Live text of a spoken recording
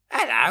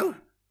Hello?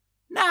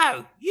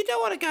 No, you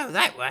don't want to go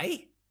that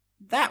way.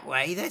 That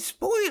way, there's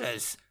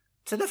spoilers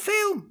to the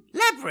film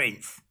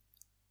Labyrinth.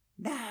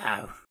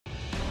 No.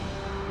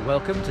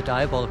 Welcome to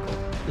Diabolical,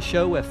 the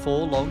show where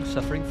four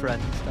long-suffering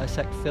friends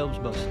dissect film's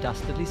most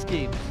dastardly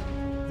schemes,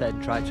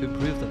 then try to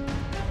improve them.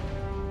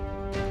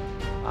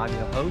 I'm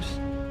your host,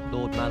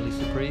 Lord Manly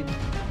Supreme,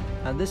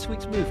 and this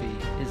week's movie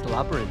is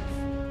Labyrinth.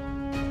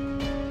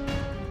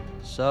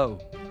 So,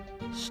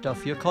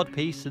 stuff your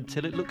codpiece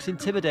until it looks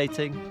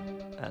intimidating,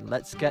 and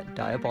let's get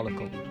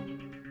diabolical.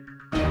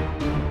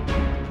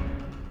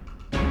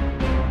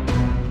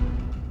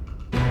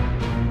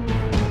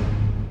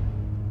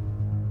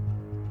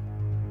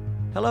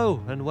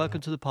 Hello, and welcome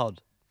to the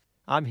pod.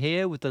 I'm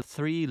here with the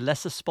three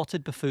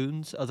lesser-spotted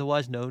buffoons,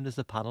 otherwise known as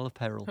the Panel of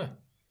Peril.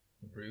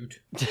 Rude.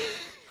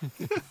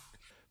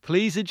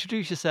 Please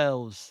introduce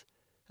yourselves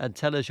and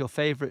tell us your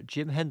favourite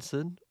Jim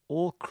Henson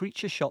or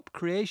Creature Shop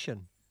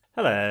creation.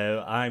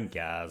 Hello, I'm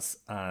Gaz,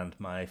 and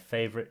my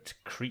favourite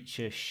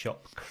Creature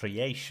Shop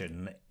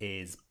creation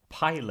is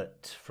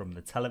Pilot from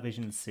the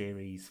television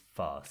series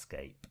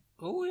Farscape.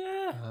 Oh,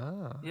 yeah.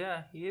 Ah.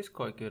 Yeah, he is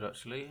quite good,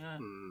 actually. Yeah.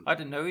 I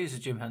didn't know he was a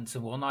Jim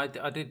Henson one. I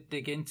did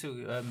dig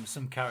into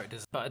some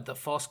characters, but the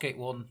Farscape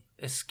one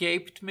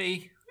escaped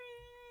me.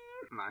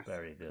 Nice.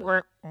 Very good.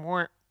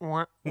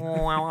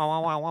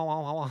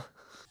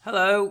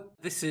 Hello,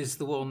 this is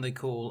the one they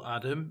call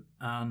Adam,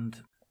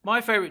 and my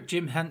favourite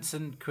Jim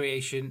Henson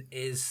creation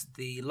is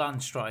the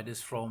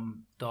Landstriders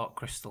from Dark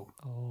Crystal.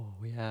 Oh,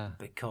 yeah.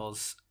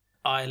 Because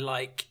I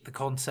like the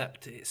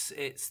concept.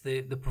 It's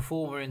the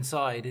performer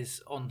inside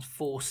is on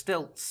 4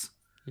 stilts.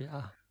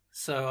 Yeah.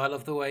 So I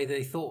love the way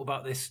they thought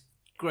about this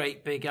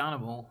great big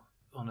animal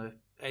on an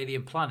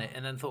alien planet,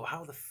 and then thought,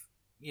 how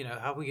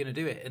are we going to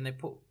do it? And they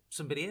put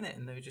somebody in it,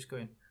 and they were just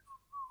going.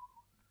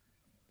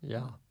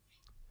 Yeah.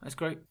 That's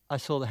great. I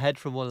saw the head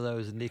from one of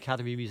those in the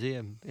Academy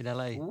Museum in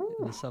LA in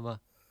the summer.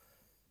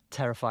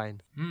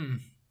 Terrifying.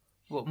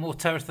 What, more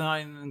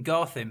terrifying than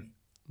Garthim?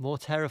 More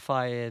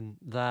terrifying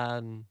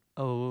than,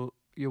 your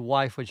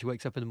wife when she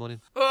wakes up in the morning.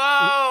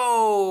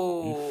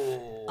 Oh!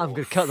 I'm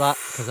going to cut that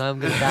because I'm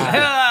going to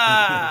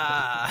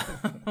die.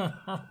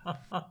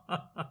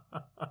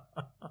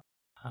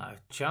 I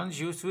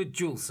challenge you to a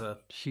duel, sir.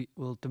 She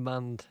will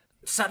demand...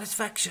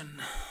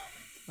 Satisfaction.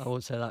 I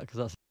won't say that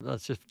because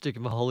that's just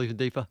digging my hole even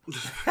deeper.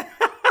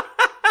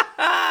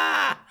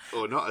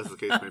 Or not, as the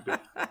case may be.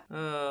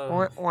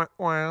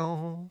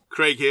 Wow.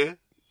 Craig here.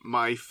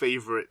 My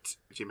favourite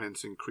Jim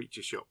Henson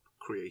Creature Shop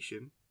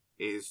creation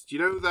is, do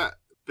you know that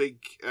big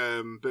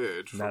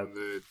bird from No.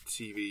 the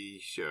TV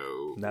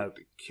show? No.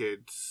 The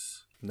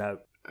kids. No,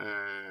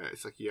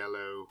 It's like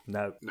yellow.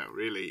 no. No,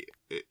 really.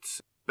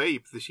 It's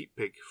Babe, the sheep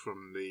pig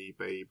from the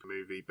Babe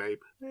movie,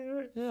 Babe.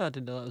 Yeah, I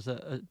didn't know that was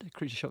a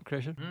Creature Shop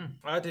creation.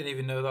 I didn't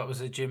even know that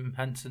was a Jim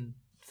Henson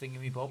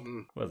thingamy-bob.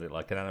 Was it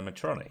like an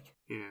animatronic?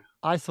 Yeah.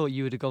 I thought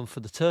you would have gone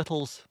for the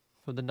Turtles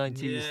from the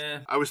 90s.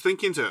 Yeah. I was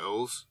thinking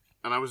Turtles,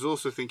 and I was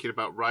also thinking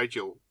about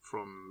Rigel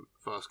from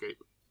Farscape.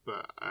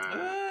 But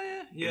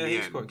Yeah, the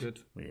he's end, quite good.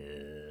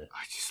 Yeah.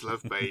 I just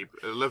love Babe.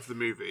 I love the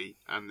movie,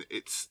 and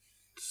it's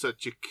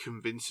such a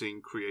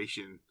convincing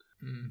creation.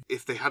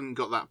 If they hadn't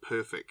got that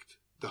perfect,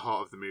 the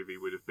heart of the movie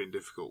would have been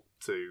difficult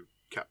to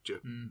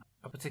capture.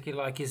 I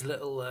particularly like his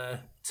little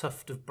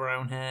tuft of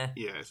brown hair.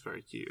 Yeah, it's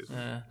very cute, isn't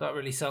it? That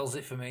really sells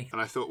it for me.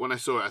 And I thought, when I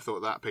saw it, I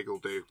thought, that pig will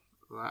do.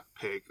 That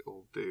pig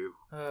will do.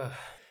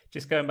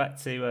 Just going back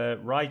to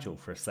Rigel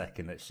for a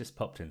second, it's just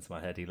popped into my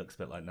head. He looks a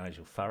bit like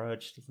Nigel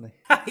Farage, doesn't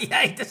he?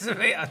 Yeah, he does a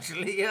bit,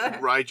 actually, yeah.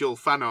 Rigel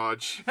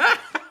Fanage.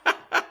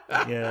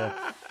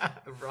 Yeah.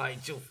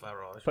 Rigel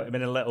Farage. Put him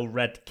in a little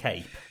red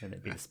cape and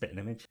it'd be the spitting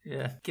image.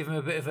 Yeah, give him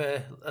a bit of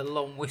a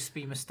long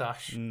wispy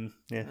moustache.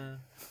 Yeah.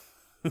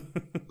 A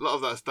lot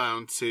of that's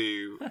down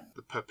to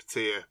the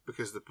puppeteer,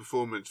 because the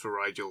performance for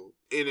Rigel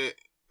in it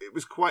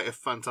was quite a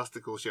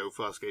fantastical show,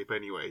 Farscape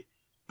anyway,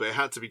 but it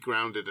had to be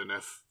grounded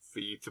enough for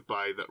you to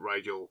buy that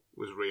Rigel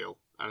was real,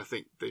 and I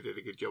think they did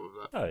a good job of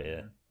that. Oh,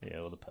 yeah. Yeah,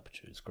 well, the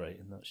puppetry is great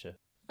in that show.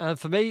 And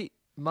for me,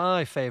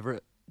 my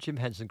favourite Jim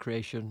Henson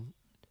creation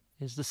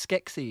is the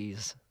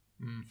Skeksis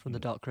from the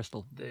Dark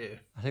Crystal.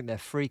 I think they're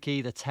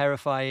freaky, they're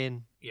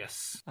terrifying,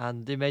 Yes.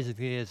 and the amazing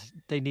thing is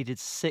they needed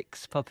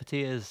 6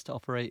 puppeteers to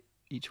operate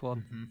each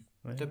one.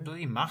 They're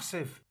bloody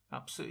massive.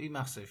 Absolutely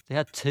massive. They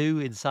had 2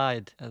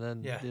 inside, and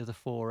then Yeah. the other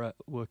 4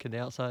 working the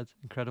outside.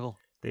 Incredible.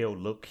 They all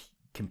look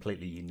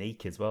completely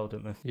unique as well,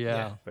 don't they?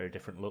 Yeah. Very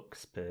different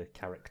looks per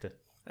character.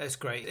 It's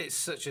great. It's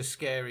such a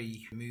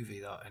scary movie,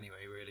 that,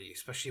 anyway, really,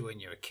 especially when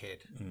you're a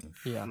kid.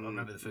 Yeah. I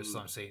remember the first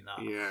time seeing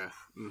that. Yeah.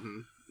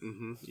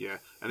 Yeah.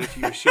 And if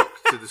you were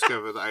shocked to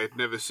discover that I had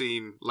never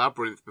seen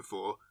Labyrinth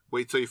before,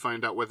 wait till you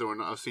find out whether or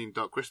not I've seen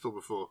Dark Crystal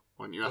before.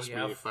 Why don't you ask you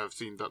me have? if I've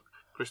seen Dark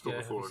Crystal Yeah,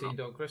 before have or you seen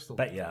not? Dark Crystal?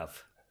 Bet you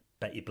have.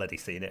 Bet you bloody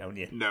seen it, haven't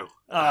you? No,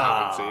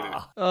 I haven't seen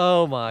it.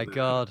 Oh my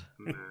god.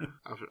 No,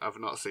 I've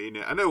not seen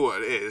it. I know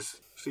what it is.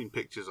 I've seen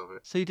pictures of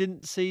it. So you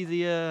didn't see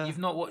the You've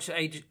not watched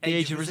Age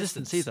of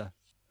Resistance either?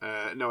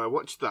 No, I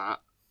watched that.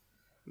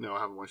 No,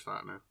 I haven't watched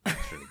that, no.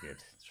 It's really good.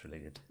 It's really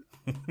good.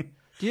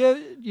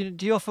 Do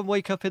you often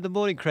wake up in the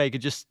morning, Craig,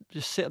 and just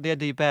sit on the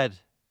end of your bed,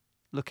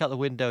 look out the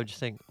window, and just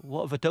think,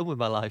 what have I done with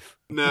my life?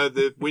 No,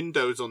 the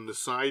window's on the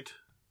side.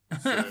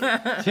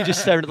 So you're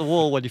just staring at the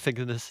wall when you're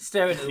thinking this.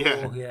 Staring at the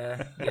wall,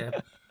 yeah.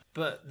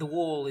 But the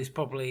wall is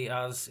probably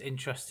as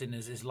interesting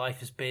as his life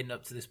has been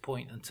up to this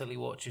point until he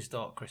watches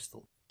Dark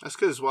Crystal. That's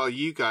because while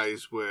you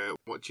guys were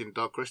watching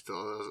Dark Crystal,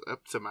 I was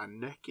up to my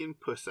neck in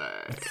pussy.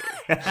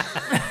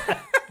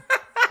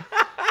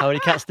 How many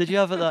cats did you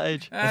have at that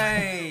age?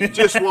 Hey!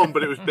 Just one,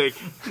 but it was big.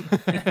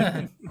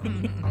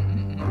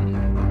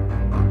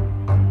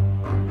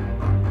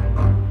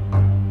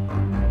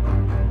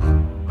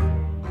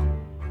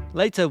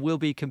 Later, we'll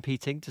be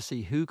competing to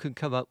see who can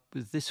come up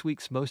with this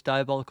week's most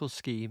diabolical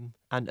scheme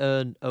and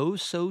earn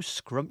so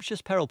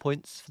scrumptious peril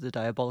points for the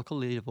diabolical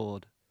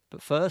leaderboard.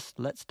 But first,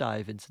 let's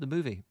dive into the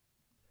movie.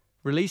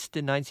 Released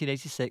in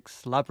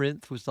 1986,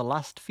 Labyrinth was the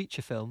last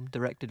feature film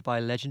directed by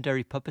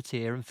legendary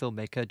puppeteer and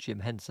filmmaker Jim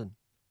Henson.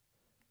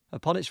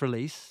 Upon its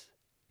release,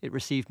 it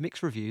received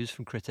mixed reviews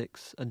from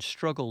critics and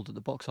struggled at the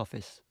box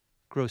office,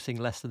 grossing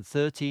less than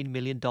 $13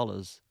 million,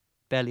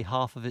 barely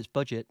half of its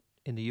budget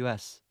in the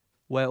US,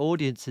 where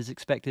audiences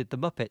expected The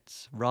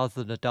Muppets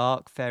rather than a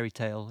dark fairy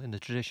tale in the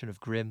tradition of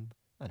Grimm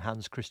and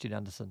Hans Christian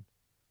Andersen.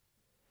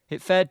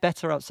 It fared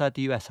better outside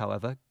the US,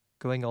 however,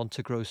 going on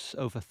to gross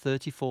over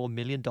 $34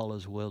 million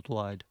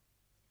worldwide.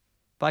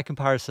 By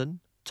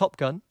comparison, Top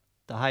Gun,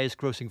 the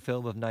highest-grossing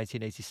film of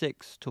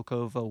 1986, took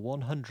over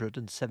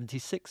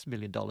 $176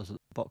 million at the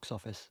box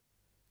office.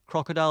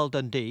 Crocodile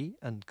Dundee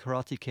and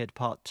Karate Kid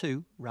Part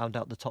 2 round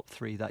out the top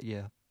three that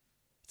year.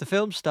 The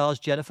film stars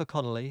Jennifer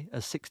Connelly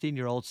as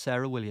 16-year-old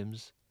Sarah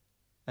Williams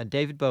and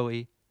David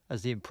Bowie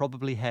as the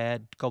improbably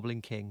haired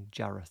Goblin King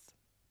Jareth.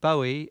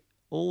 Bowie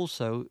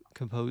also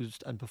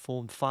composed and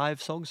performed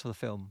 5 songs for the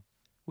film,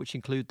 which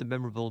include the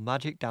memorable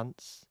Magic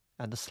Dance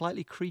and the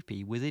slightly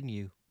creepy Within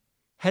You.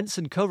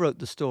 Henson co-wrote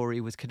the story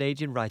with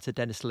Canadian writer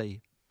Dennis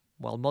Lee,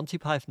 while Monty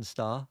Python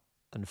star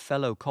and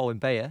fellow Colin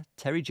Bayer,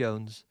 Terry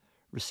Jones,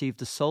 received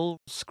the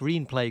sole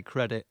screenplay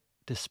credit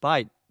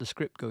despite the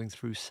script going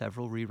through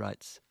several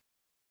rewrites.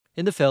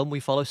 In the film, we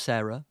follow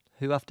Sarah,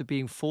 who, after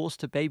being forced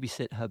to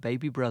babysit her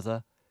baby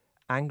brother,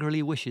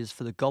 angrily wishes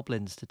for the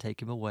goblins to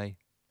take him away.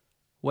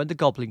 When the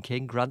Goblin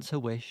King grants her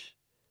wish,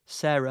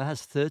 Sarah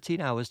has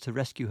 13 hours to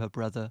rescue her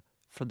brother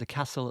from the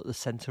castle at the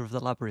centre of the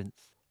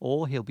labyrinth,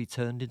 or he'll be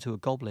turned into a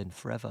goblin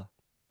forever.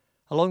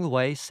 Along the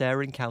way,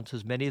 Sarah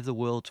encounters many of the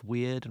world's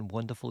weird and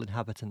wonderful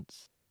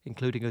inhabitants,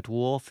 including a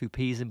dwarf who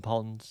pees in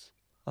ponds,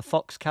 a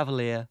fox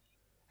cavalier,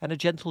 and a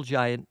gentle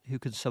giant who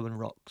can summon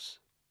rocks.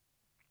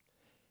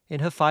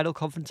 In her final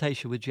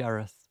confrontation with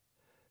Jareth,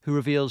 who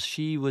reveals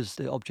she was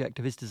the object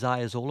of his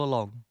desires all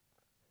along,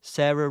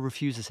 Sarah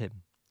refuses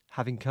him,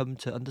 having come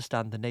to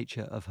understand the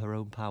nature of her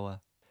own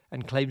power,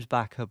 and claims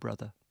back her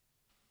brother.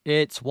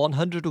 It's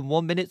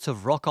 101 minutes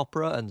of rock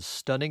opera and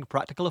stunning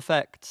practical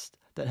effects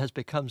that has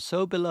become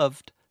so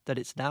beloved that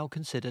it's now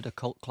considered a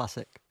cult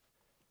classic.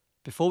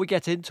 Before we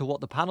get into what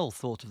the panel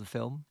thought of the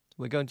film,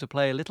 we're going to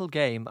play a little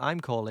game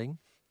I'm calling,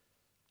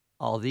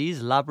 Are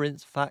These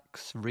Labyrinth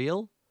Facts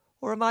Real?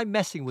 Or am I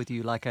messing with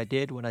you like I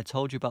did when I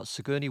told you about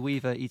Sigourney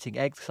Weaver eating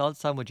egg salad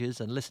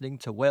sandwiches and listening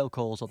to whale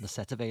calls on the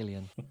set of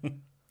Alien?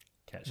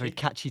 Very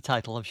catchy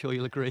title, I'm sure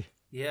you'll agree.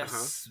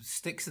 Yes,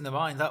 sticks in the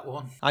mind, that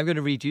one. I'm going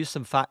to read you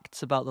some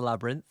facts about the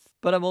labyrinth,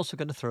 but I'm also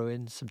going to throw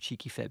in some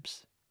cheeky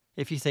fibs.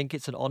 If you think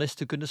it's an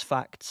honest-to-goodness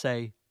fact,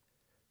 say,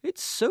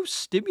 "It's so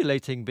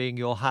stimulating being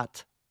your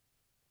hat."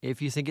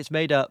 If you think it's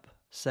made up,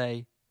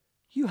 say,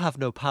 "You have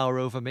no power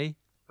over me."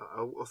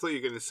 I thought you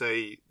were going to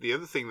say the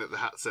other thing that the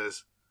hat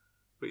says,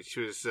 which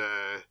was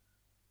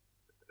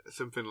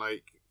something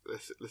like,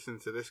 listen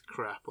to this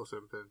crap or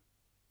something.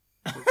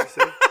 What did you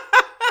say?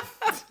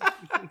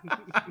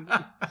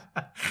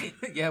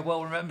 Yeah,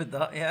 well remembered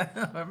that, yeah.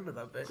 I remember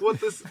that bit.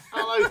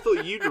 I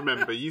thought you'd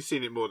remember. You've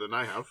seen it more than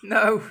I have.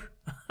 No,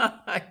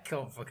 I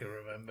can't fucking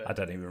remember. I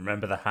don't even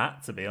remember the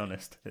hat, to be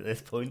honest, at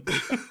this point.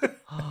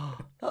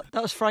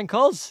 That was Frank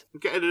Oz. I'm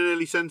getting an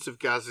early sense of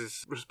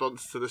Gaz's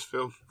response to this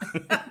film.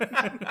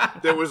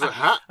 There was a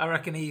hat. I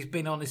reckon he's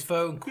been on his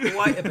phone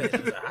quite a bit.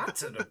 There's a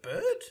hat and a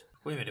bird?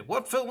 Wait a minute,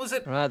 what film was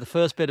it? Right, the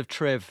first bit of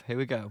triv. Here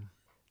we go.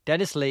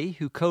 Dennis Lee,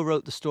 who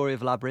co-wrote the story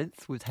of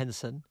Labyrinth with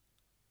Henson,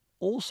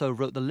 also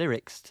wrote the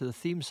lyrics to the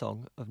theme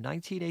song of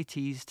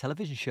 1980s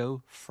television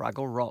show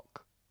Fraggle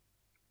Rock.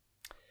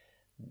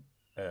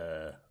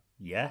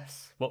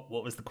 Yes. What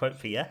was the quote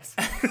for yes?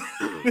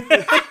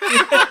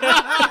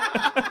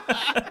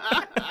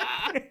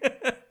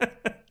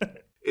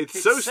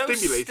 It's so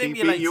stimulating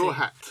being your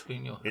hat.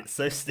 It's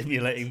so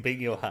stimulating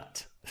being your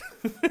hat.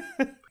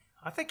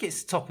 I think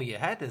it's top of your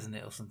head, isn't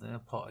it, or something? A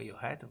part of your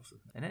head, or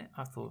something, isn't it?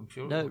 I'm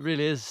sure. No, it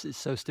really is. It's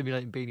so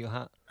stimulating being your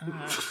hat.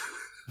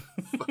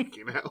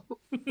 Fucking hell.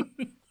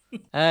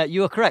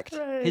 You are correct.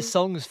 Hooray. His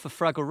songs for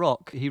Fraggle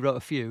Rock, he wrote a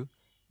few,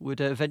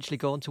 would eventually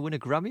go on to win a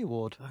Grammy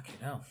Award. Fucking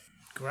hell.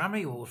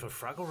 Grammy Award for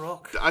Fraggle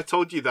Rock. I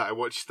told you that I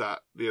watched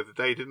that the other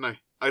day, didn't I?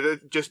 I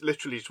just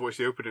literally watched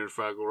the opening of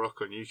Fraggle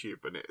Rock on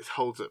YouTube, and it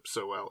holds up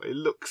so well. It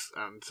looks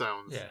and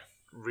sounds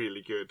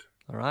really good.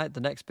 All right,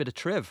 the next bit of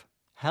triv.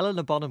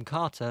 Helena Bonham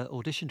Carter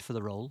auditioned for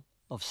the role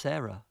of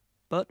Sarah,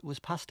 but was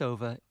passed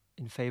over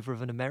in favour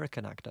of an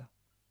American actor.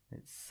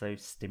 It's so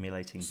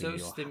stimulating. So being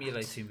your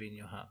stimulating hat. being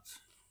your hat.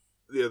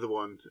 The other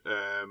one.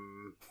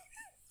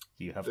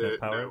 You have no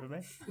power over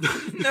me.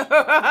 You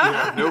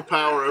have no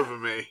power over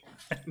me.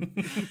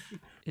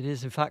 It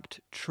is, in fact,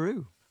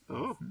 true.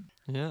 Oh.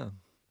 Yeah.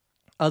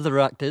 Other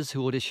actors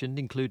who auditioned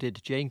included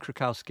Jane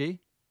Krakowski,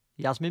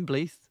 Yasmin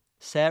Bleeth,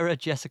 Sarah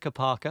Jessica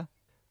Parker,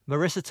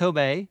 Marissa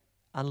Tomei,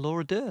 and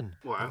Laura Dern.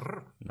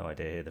 Wow. No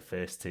idea who the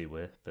first two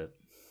were, but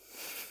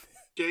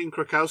Jane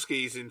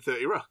Krakowski's in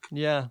 30 Rock.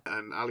 Yeah.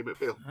 And Ally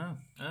McBeal.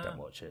 don't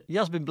watch it.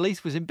 Yasmin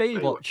Bleeth was in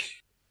Baywatch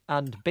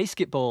and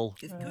Basketball.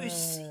 Of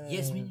course,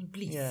 Yasmin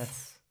Bleeth.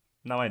 Yes.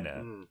 Now I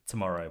know.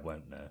 Tomorrow I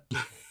won't know.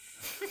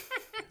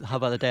 How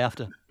about the day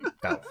after?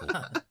 Doubtful.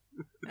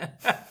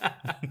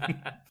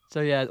 So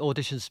yeah,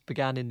 auditions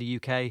began in the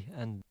UK,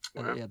 and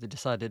yeah, they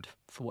decided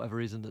for whatever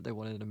reason that they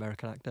wanted an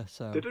American actor.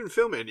 So They didn't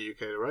film it in the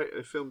UK, right?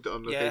 They filmed it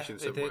on location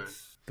they somewhere. did.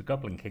 The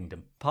Goblin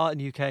Kingdom. part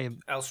in UK.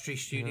 And, Elstree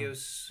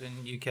Studios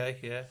in UK,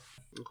 yeah.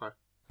 Okay.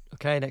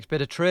 okay, next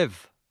bit of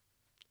triv.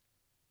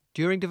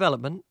 During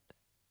development,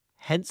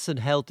 Henson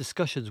held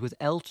discussions with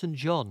Elton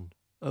John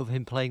over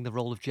him playing the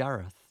role of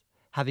Jareth,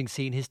 having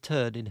seen his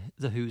turn in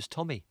The Who's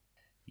Tommy.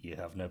 You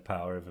have no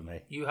power over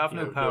me. You have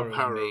no power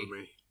over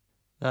me.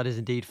 That is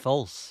indeed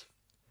false.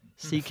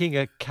 Seeking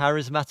a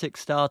charismatic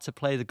star to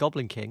play the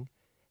Goblin King,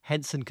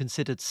 Henson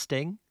considered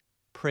Sting,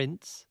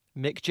 Prince,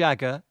 Mick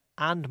Jagger,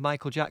 and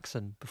Michael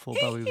Jackson before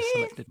Bowie was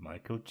selected.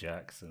 Michael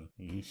Jackson.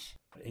 Yeesh.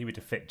 He would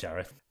have fit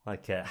Jareth.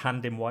 Like a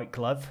hand in white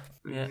glove.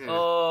 Yeah.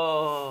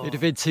 Oh. It'd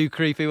have been too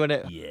creepy,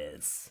 wouldn't it?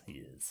 Yes,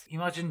 he is.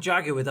 Imagine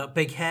Jagger with that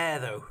big hair,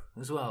 though,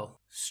 as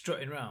well,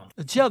 strutting round.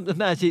 Jump the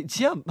magic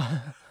jump.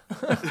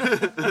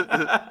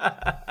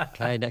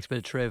 Okay, next bit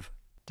of triv.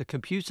 The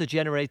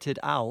computer-generated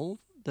owl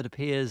that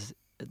appears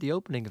at the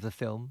opening of the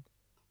film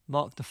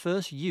marked the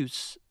first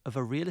use of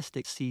a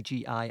realistic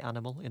CGI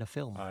animal in a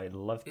film. I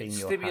love being It's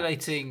your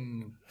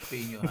stimulating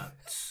being your hat.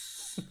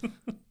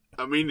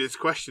 I mean, it's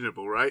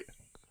questionable, right?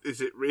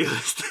 Is it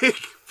realistic?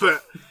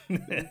 But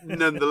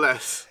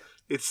nonetheless,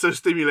 it's so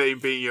stimulating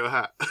being your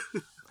hat.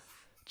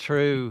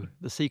 True.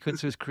 The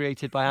sequence was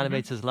created by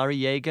animators Larry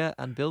Yeager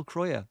and Bill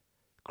Croyer.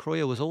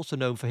 Croyer was also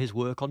known for his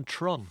work on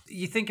Tron.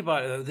 You think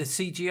about it, though, the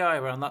CGI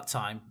around that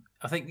time,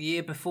 I think the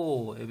year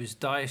before, it was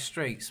Dire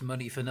Straits,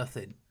 Money for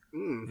Nothing.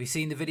 Have you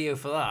seen the video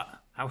for that?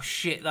 How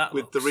shit that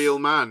With looks. the real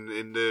man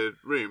in the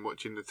room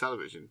watching the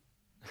television.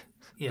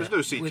 Yeah. There's no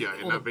CGI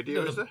in all that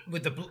video, is there?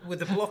 With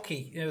the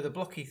blocky, the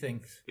blocky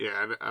things.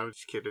 Yeah, I was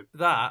just kidding.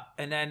 That,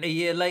 and then a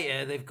year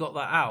later, they've got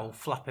that owl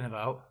flapping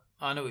about.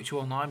 I know which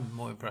one I'm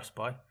more impressed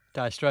by.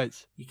 Dire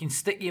Straits. You can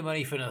stick your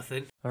money for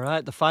nothing. All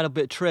right, the final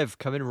bit of triv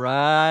coming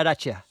right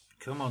at you.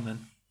 Come on,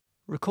 then.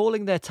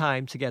 Recalling their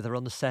time together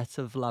on the set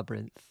of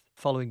Labyrinth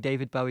following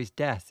David Bowie's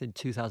death in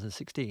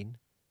 2016,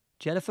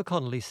 Jennifer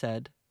Connelly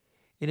said,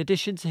 "In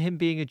addition to him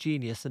being a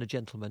genius and a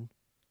gentleman,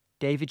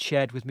 David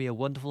shared with me a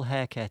wonderful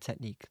hair care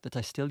technique that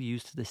I still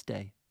use to this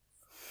day."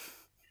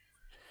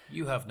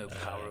 You have no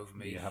power over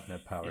me. You have no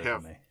power You over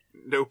have me.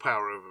 no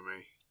power over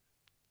me.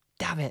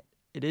 Damn it,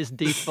 it is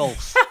indeed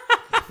false.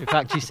 In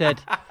fact, she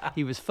said,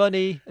 "He was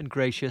funny and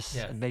gracious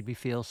and made me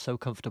feel so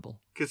comfortable."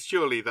 Because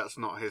surely that's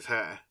not his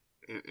hair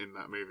in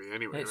that movie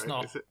anyway, It's right?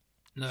 not. Is it?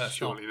 No, it's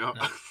Surely not.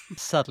 No.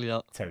 Sadly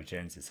not. Terry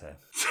Jones's hair.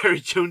 Terry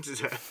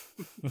Jones's hair.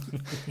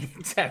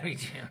 Terry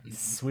He Jones.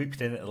 swooped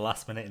in at the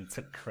last minute and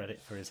took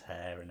credit for his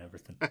hair and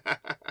everything.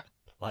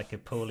 Like a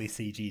poorly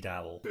CG'd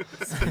owl.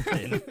 Swooped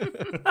in.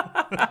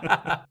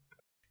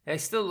 It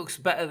still looks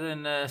better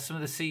than some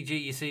of the CG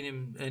you've seen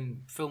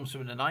in films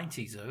from the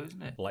 90s, though,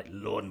 isn't it? Like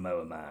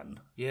Lawnmower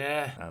Man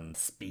Yeah. and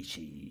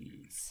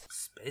Species.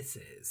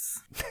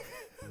 Spaces.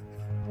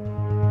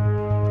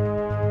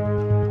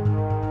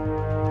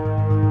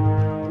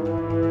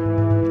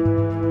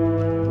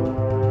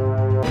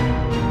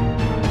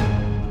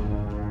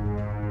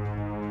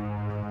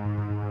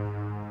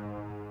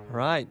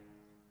 Right.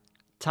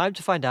 Time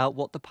to find out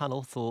what the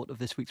panel thought of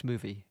this week's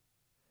movie.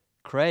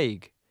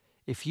 Craig,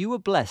 if you were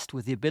blessed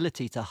with the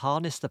ability to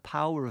harness the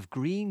power of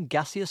green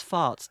gaseous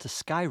farts to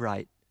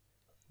skywrite,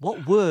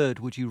 what word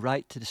would you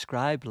write to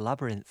describe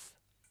Labyrinth?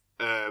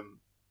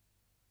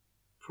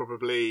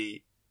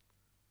 Probably.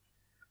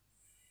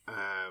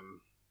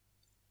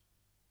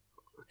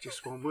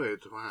 Just one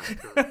word. Wow.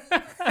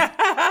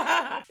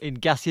 God. In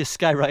gaseous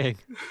skywriting.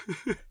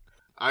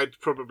 I'd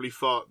probably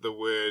thought the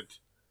word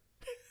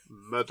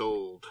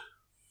muddled.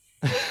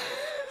 I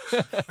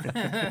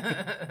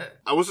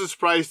wasn't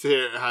surprised to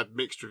hear it had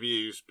mixed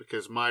reviews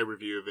because my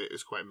review of it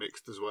is quite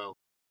mixed as well.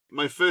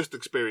 My first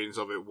experience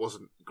of it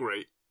wasn't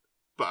great,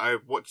 but I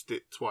watched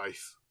it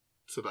twice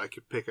so that I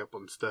could pick up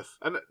on stuff.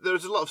 And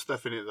there's a lot of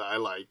stuff in it that I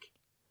like,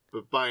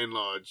 but by and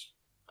large,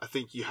 I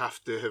think you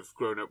have to have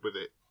grown up with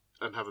it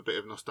and have a bit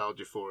of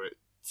nostalgia for it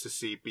to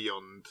see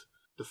beyond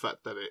the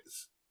fact that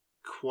it's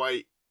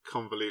quite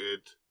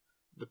convoluted.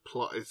 The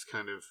plot is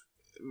kind of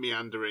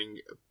meandering,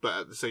 but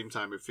at the same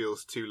time it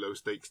feels too low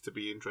stakes to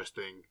be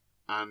interesting,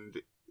 and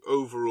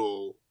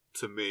overall,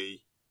 to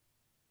me,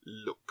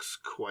 looks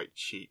quite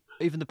cheap.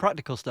 Even the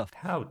practical stuff.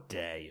 How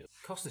dare you?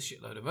 Cost a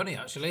shitload of money,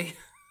 actually.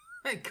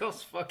 It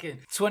costs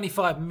fucking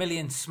 25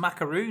 million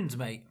smackaroons,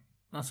 mate.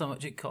 That's how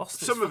much it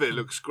costs. Some of it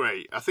looks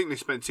great. I think they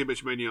spent too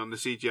much money on the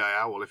CGI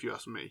owl, if you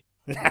ask me.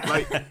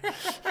 Like,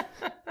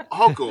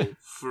 Hoggle,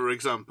 for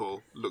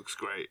example, looks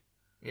great.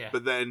 Yeah.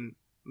 But then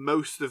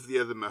most of the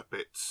other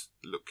Muppets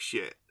look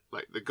shit.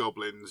 Like the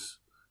goblins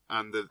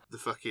and the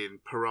fucking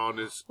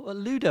piranhas. Well,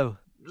 Ludo.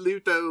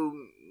 Ludo,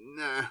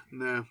 nah.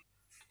 Do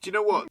you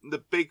know what?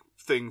 The big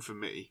thing for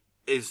me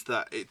is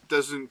that it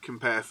doesn't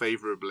compare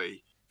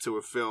favourably to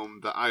a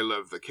film that I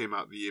love that came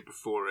out the year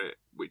before it,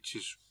 which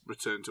is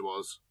Return to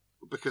Oz.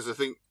 Because I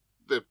think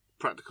the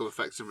practical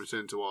effects in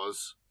Return to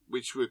Oz,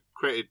 which were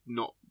created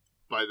not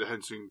by the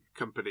Henson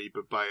Company,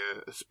 but by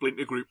a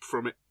splinter group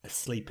from it. A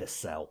sleeper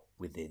cell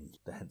within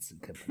the Henson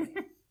Company.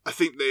 I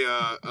think they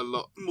are a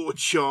lot more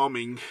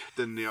charming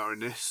than they are in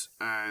this,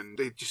 and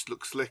they just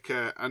look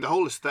slicker, and the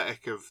whole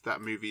aesthetic of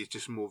that movie is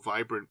just more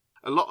vibrant.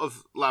 A lot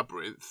of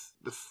Labyrinth,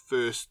 the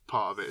first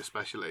part of it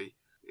especially,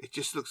 it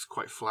just looks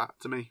quite flat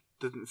to me.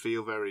 Doesn't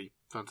feel very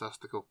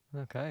fantastical.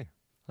 Okay.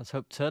 Let's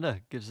hope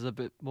Turner gives us a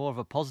bit more of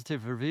a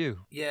positive review.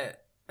 Yeah.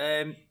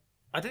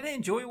 I didn't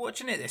enjoy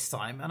watching it this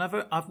time, and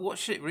I've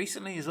watched it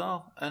recently as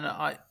well, and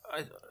I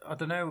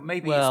don't know,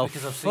 maybe it's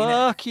because I've seen it.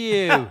 Fuck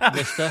you,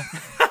 mister.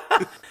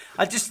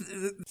 I just...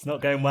 It's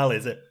not going well,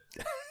 is it?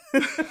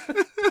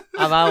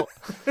 I'm out.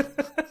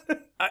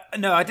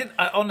 No, I didn't.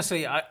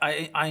 Honestly,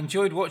 I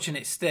enjoyed watching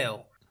it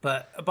still,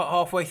 but about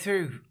halfway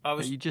through, I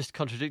was... You just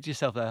contradict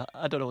yourself there.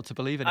 I don't know what to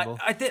believe anymore.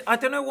 I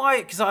don't know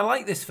why, because I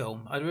like this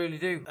film. I really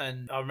do.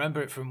 And I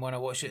remember it from when I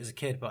watched it as a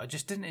kid, but I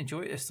just didn't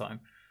enjoy it this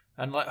time.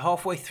 And like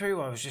halfway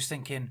through, I was just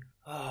thinking,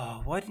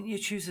 oh, why didn't you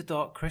choose the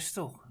Dark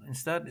Crystal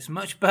instead? It's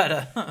much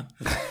better.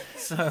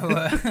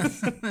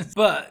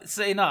 But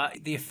saying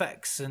that, the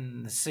effects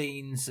and the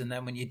scenes, and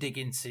then when you dig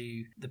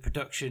into the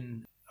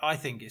production, I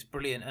think it's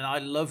brilliant. And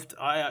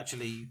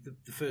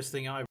the first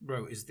thing I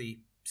wrote is the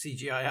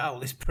CGI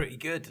owl is pretty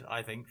good,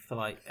 I think, for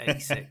like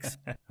 86.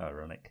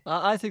 Ironic.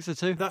 I think so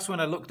too. That's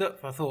when I looked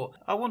up. I thought,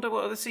 I wonder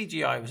what other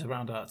CGI was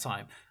around at that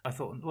time. I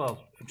thought,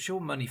 well, I'm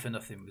sure Money for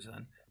Nothing was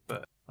then,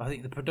 but I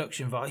think the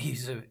production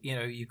values are,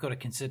 you've got to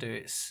consider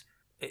it's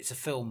a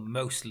film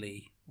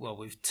mostly, well,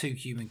 with two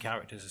human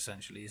characters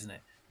essentially, isn't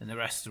it? And the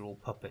rest are all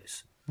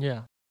puppets.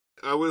 Yeah.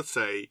 I will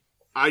say,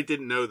 I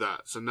didn't know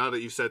that, so now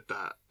that you've said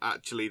that,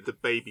 actually the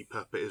baby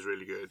puppet is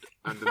really good,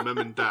 and the mum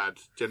and dad,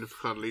 Jennifer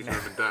Connelly's mum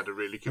and dad, are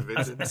really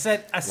convincing. I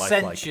said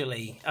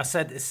essentially. I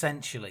said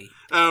essentially.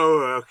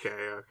 Oh, okay.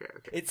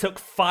 It took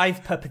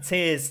 5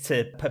 puppeteers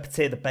to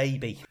puppeteer the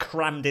baby,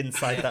 crammed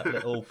inside that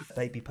little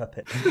baby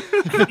puppet.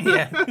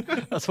 Yeah.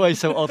 That's why he's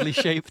so oddly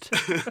shaped.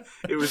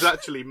 It was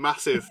actually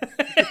massive.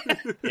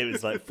 It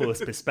was like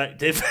forced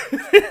perspective.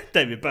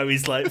 David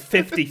Bowie's like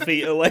 50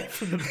 feet away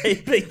from the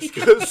baby. He's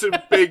got some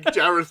big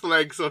Jareth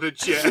legs on a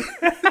chair.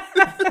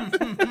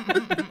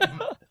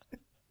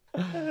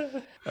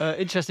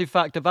 Interesting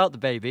fact about the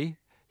baby,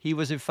 he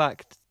was in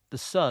fact the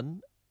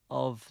son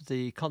of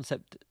the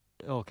concept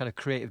or kind of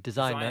creative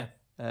designer,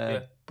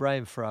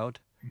 Brian Froud.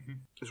 Mm-hmm.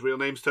 His real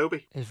name's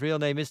Toby. His real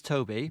name is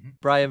Toby. Mm-hmm.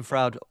 Brian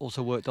Froud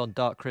also worked on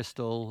Dark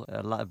Crystal,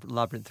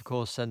 Labyrinth, of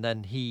course, and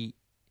then he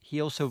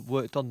also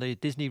worked on the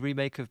Disney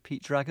remake of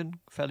Pete Dragon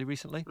fairly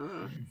recently.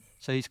 Oh.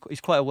 So he's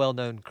quite a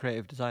well-known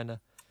creative designer.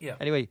 Yeah.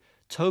 Anyway,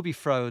 Toby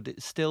Froud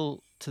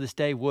still to this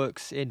day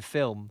works in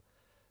film,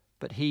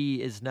 but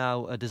he is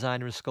now a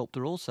designer and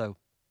sculptor also.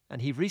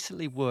 And he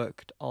recently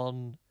worked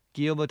on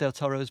Guillermo del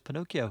Toro's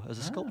Pinocchio as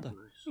a sculptor.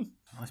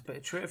 Nice bit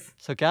of triv.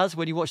 So Gaz,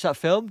 when you watch that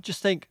film,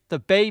 just think the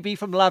baby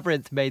from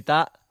Labyrinth made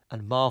that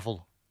and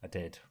marvel. I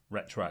did.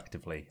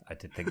 Retroactively, I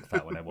did think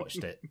that when I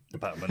watched it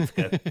about a month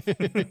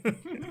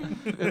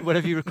ago.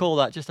 Whenever you recall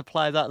that, just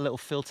apply that little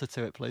filter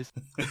to it, please.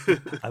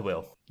 I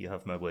will. You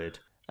have my word.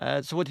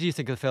 So what did you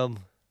think of the film,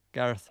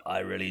 Gareth? I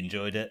really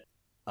enjoyed it.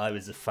 I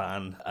was a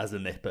fan as a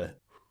nipper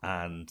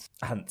and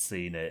hadn't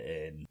seen it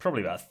in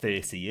probably about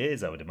 30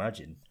 years, I would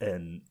imagine.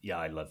 And yeah,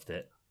 I loved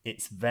it.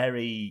 It's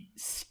very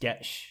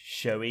sketch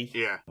showy,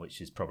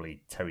 which is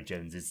probably Terry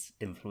Jones's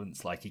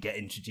influence. Like, you get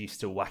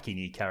introduced to a wacky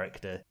new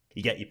character,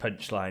 you get your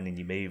punchline and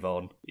you move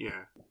on.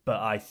 Yeah. But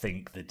I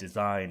think the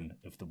design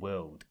of the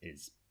world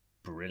is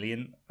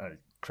brilliant.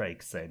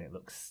 Craig's saying it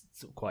looks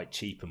sort of quite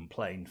cheap and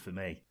plain for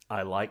me.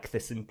 I like the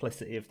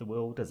simplicity of the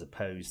world as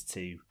opposed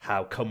to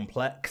how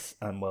complex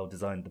and well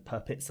designed the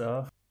puppets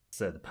are.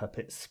 So the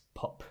puppets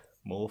pop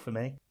more for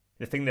me.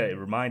 The thing that it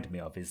reminded me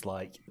of is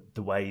like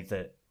the way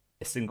that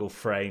a single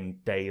frame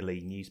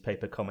daily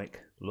newspaper comic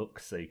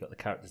looks. So you've got the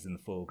characters in the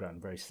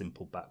foreground, very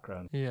simple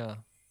background. Yeah.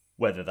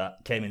 Whether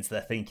that came into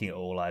their thinking at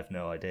all, I have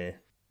no idea.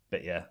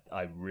 But yeah,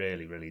 I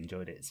really, really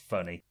enjoyed it. It's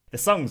funny. The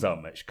songs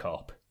aren't much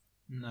cop.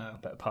 No.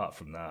 But apart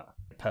from that,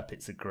 the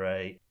puppets are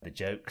great. The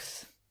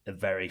jokes are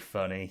very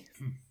funny.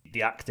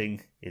 The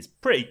acting is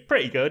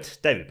pretty good.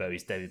 David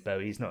Bowie's David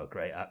Bowie. He's not a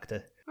great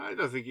actor. I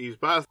don't think he's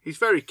bad. He's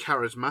very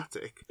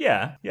charismatic.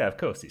 Yeah, of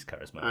course he's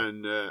charismatic.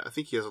 And I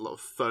think he has a lot of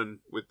fun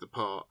with the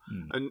part.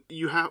 And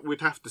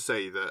would have to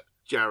say that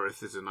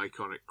Jareth is an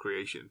iconic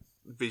creation,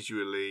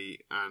 visually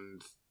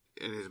and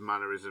in his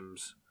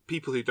mannerisms.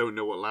 People who don't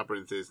know what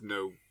Labyrinth is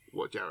know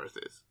what Jareth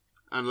is.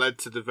 And led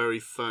to the very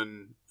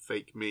fun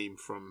fake meme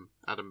from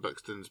Adam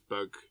Buxton's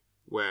Bug,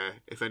 where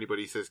if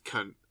anybody says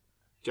cunt,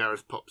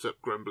 Jareth pops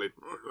up grumbling,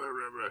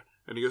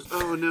 and he goes,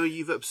 "Oh no,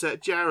 you've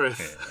upset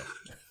Jareth."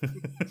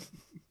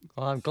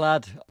 Well, I'm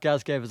glad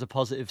Gaz gave us a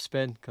positive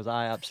spin, because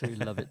I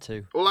absolutely love it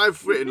too. Well,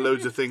 I've written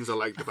loads of things I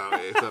liked about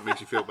it, if that makes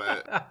you feel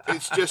better.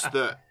 It's just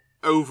that,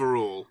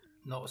 overall,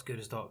 Not as good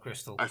as Dark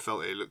Crystal. I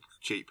felt it looked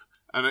cheap.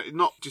 And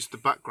not just the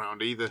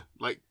background either.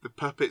 Like, the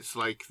puppets,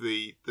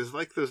 there's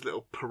like those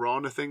little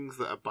piranha things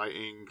that are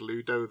biting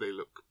Ludo. They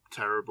look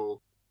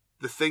terrible.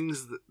 The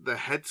things that their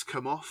heads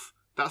come off,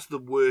 that's the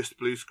worst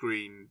blue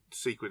screen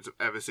sequence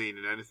I've ever seen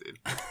in anything.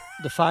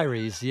 The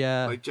Fireys,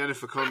 yeah. Like,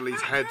 Jennifer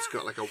Connelly's head's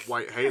got like a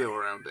white halo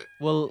around it.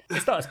 Well,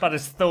 It's not as bad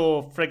as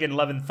Thor friggin'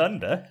 Love and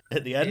Thunder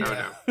at the end.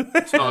 No.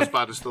 It's not as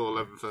bad as Thor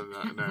 11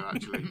 Thunder, no,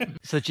 actually.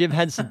 so Jim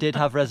Henson did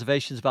have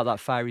reservations about that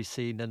fiery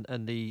scene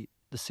and the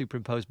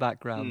superimposed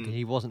background.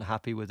 He wasn't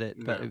happy with it,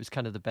 but No. it was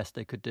kind of the best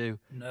they could do.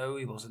 No,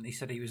 he wasn't. He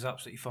said he was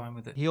absolutely fine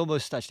with it. He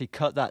almost actually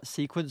cut that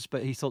sequence,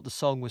 but he thought the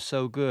song was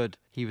so good,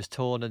 he was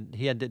torn, and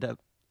he ended up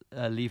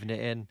leaving it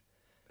in.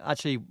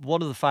 Actually,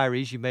 one of the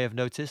Fireys you may have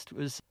noticed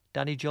was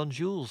Danny John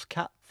Jules'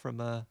 cat from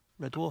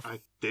Red Dwarf.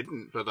 I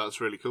didn't, but that's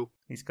really coul.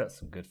 He's got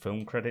some good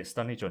film credits,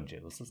 Danny John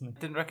Jules, doesn't he?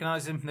 Didn't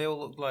recognise him. They all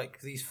look like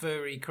these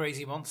furry,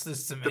 crazy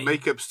monsters to me. The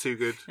makeup's too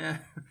good. Yeah.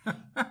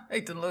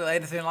 He doesn't look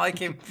anything like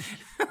him.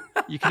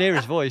 You can hear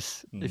his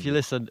voice if you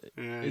listen.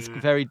 Yeah, It's yeah.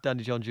 very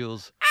Danny John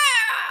Jules.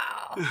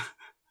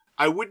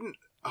 I wouldn't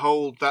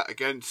hold that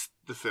against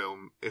the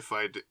film if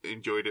I'd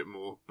enjoyed it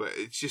more, but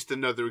it's just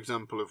another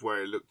example of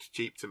where it looked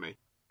cheap to me.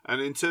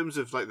 And in terms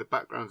of like the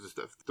backgrounds and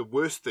stuff, the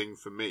worst thing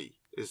for me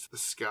is the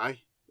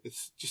sky.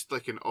 It's just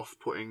like an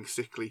off-putting,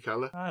 sickly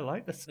colour. I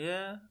like this.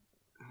 Yeah.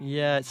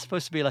 Yeah, it's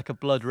supposed to be like a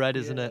blood red,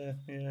 isn't it?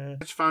 Yeah. I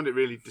just found it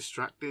really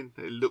distracting.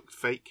 It looked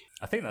fake,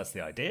 I think that's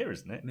the idea,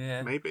 isn't it?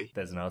 Yeah. maybe.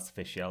 There's an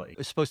artificiality.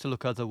 It's supposed to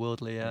look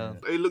otherworldly, yeah.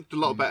 It looked a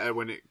lot better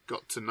when it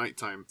got to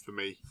nighttime for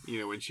me. You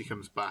know, when she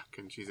comes back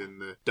and she's in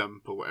the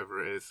dump or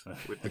whatever it is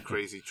with the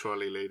crazy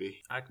trolley lady.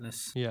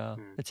 Agnes. Yeah.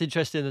 It's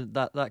interesting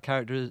that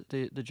character,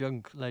 the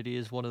junk lady,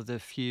 is one of the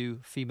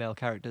few female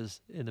characters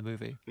in the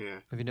movie. Yeah,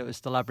 Have you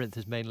noticed the Labyrinth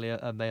is mainly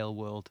a male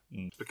world?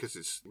 because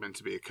it's meant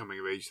to be a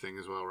coming-of-age thing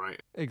as well,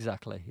 right?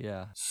 Exactly,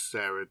 yeah.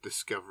 Sarah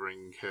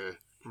discovering her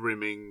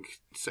brimming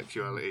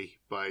sexuality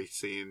by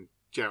seeing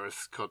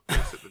Jareth's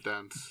codpiece at the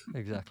dance.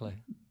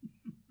 Exactly.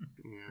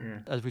 Yeah.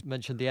 As we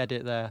mentioned, the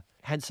edit there,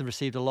 Henson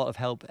received a lot of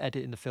help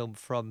editing the film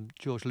from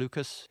George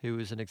Lucas, who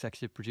was an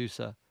executive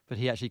producer. But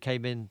he actually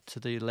came in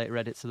to the later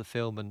edits of the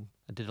film and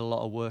did a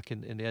lot of work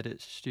in the edit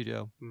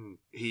studio.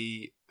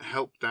 He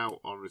helped out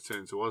on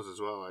Return to Oz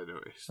as well, I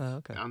noticed. Oh,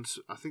 okay. And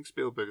I think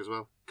Spielberg as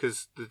well.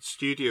 Because the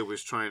studio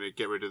was trying to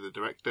get rid of the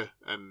director,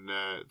 and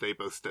they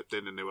both stepped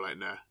in and they were like,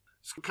 nah.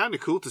 It's kind of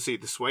cool to see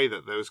the sway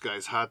that those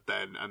guys had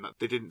then, and that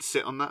they didn't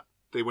sit on that.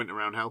 They went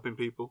around helping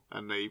people,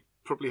 and they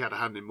probably had a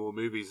hand in more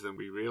movies than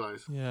we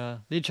realise. Yeah.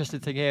 The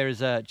interesting thing here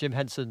is Jim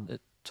Henson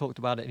talked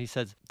about it, and he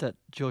said that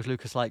George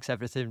Lucas likes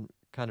everything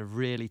kind of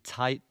really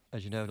tight,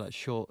 as you know, like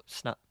short,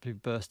 snappy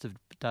burst of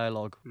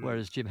dialogue,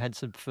 whereas Jim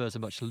Henson prefers a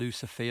much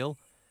looser feel.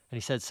 And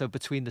he said, so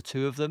between the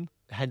two of them,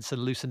 Henson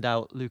loosened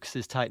out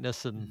Lucas's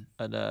tightness and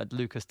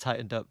Lucas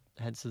tightened up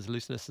Henson's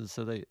looseness, and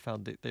so they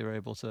found that they were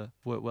able to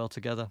work well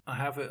together. I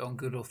have it on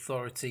good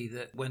authority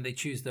that when they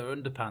choose their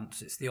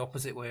underpants, it's the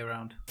opposite way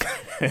around.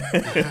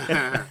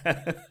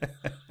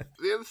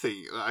 The other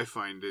thing that I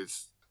find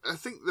is, I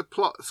think the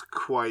plot's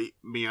quite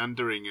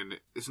meandering and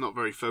it's not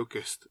very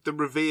focused. The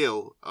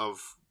reveal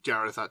of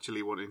Jareth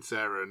actually wanting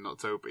Sarah and not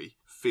Toby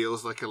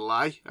feels like a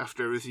lie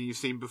after everything you've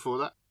seen before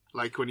that.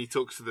 Like when he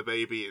talks to the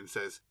baby and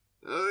says,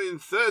 "Oh, in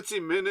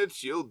 30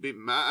 minutes you'll be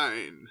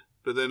mine."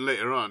 But then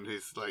later on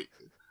he's like,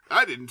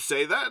 "I didn't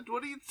say that.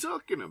 What are you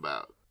talking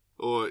about?"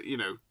 Or, you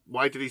know,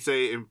 why did he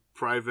say it in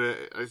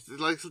private? It's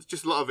like,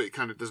 just a lot of it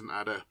kind of doesn't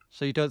add up.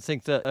 So you don't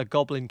think that a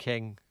Goblin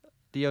King,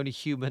 the only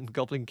human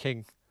Goblin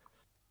King,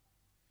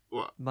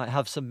 What? might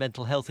have some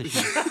mental health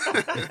issues?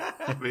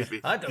 Maybe.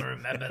 I don't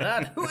remember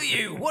that. Who are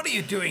you? What are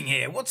you doing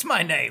here? What's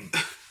my name?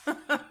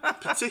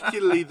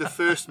 Particularly the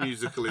first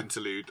musical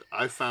interlude,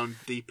 I found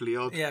deeply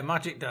odd. Yeah,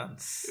 Magic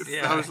Dance.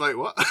 Yeah. I was like,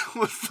 what?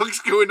 What the fuck's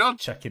going on?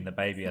 Chucking the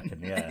baby up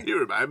in the air. You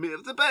remind me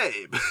of the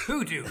babe.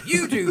 Hoodoo.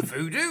 You do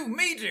voodoo.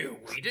 Me do.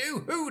 We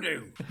do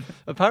hoodoo.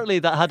 Apparently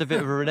that had a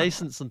bit of a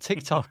renaissance on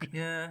TikTok.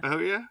 Yeah. Oh,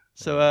 yeah?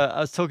 So I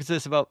was talking to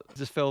this about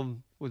this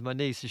film with my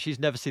niece, and she's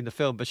never seen the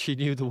film, but she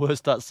knew the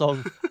words to that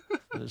song.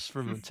 And it's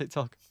from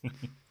TikTok.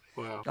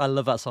 Wow. I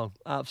love that song.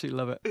 I absolutely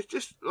love it. It's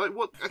just, like,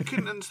 what? I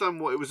couldn't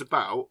understand what it was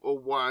about or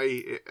why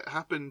it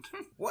happened.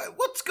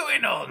 What's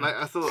going on? Like,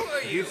 I thought, Who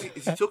are you?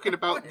 is he talking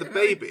about the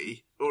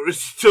baby or is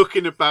he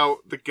talking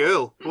about the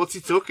girl? What's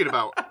he talking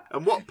about?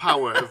 And what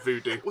power of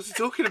voodoo? What's he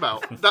talking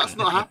about? That's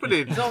not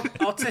happening. It's on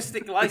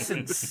artistic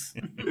license.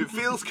 It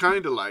feels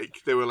kind of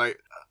like they were like,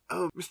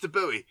 oh, Mr.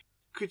 Bowie,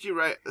 could you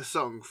write a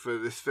song for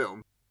this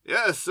film?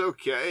 Yes,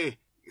 okay.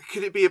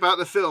 Could it be about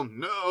the film?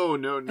 No.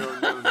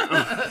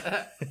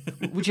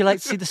 Would you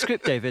like to see the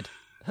script, David?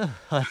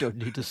 I don't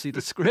need to see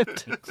the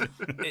script.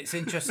 It's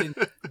interesting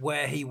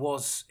where he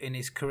was in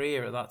his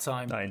career at that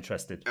time. Not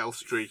interested.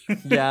 Elstree.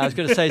 Yeah, I was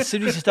going to say, as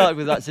soon as you started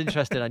with that's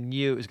interesting, I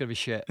knew it was going to be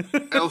shit.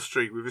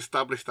 Elstree, we've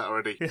established that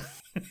already.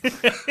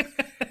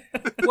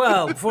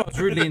 Well, before I was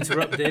rudely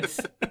interrupted,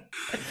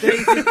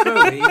 David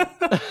Bowie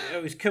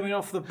was coming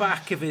off the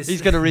back of his...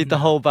 He's going to read the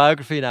whole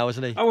biography now,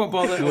 isn't he? I won't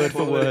bother. Word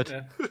for word.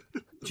 Yeah.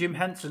 Jim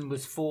Henson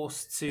was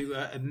forced to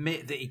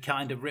admit that he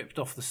kind of ripped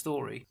off the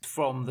story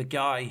from the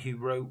guy who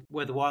wrote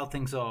Where the Wild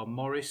Things Are,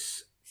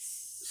 Maurice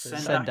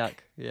Sendak.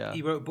 Yeah.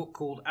 He wrote a book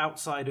called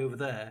Outside Over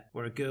There,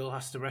 where a girl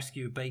has to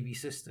rescue a baby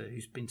sister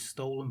who's been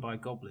stolen by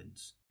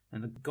goblins.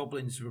 And the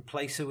goblins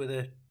replace her with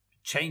a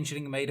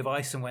changeling made of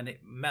ice, and when it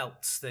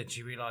melts, then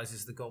she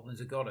realises the goblins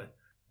have got her.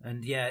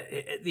 And yeah,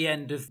 at the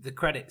end of the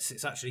credits,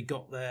 it's actually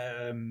got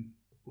their...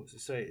 what's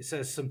it say? It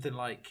says something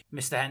like,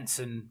 Mr.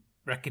 Henson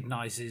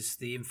recognises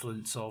the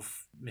influence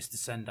of Mr.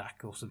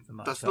 Sendak or something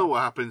like that. That's not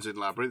what happens in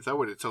Labyrinth. I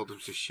would have told him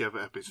to shove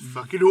it up his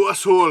fucking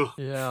asshole.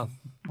 Yeah.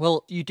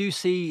 Well, you do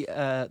see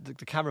the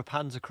camera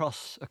pans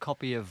across a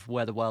copy of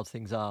Where the Wild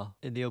Things Are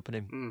in the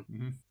opening.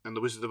 Mm-hmm. And The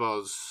Wizard of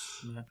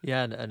Oz.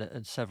 Yeah,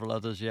 and several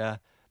others, yeah.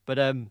 But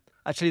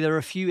actually, there are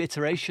a few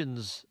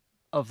iterations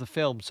of the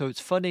film, so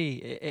it's funny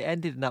it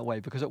ended in that way,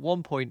 because at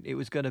one point it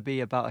was going to be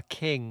about a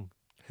king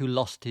who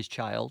lost his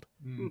child.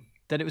 Mm.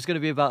 Then it was going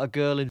to be about a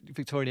girl in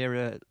Victorian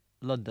era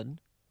London.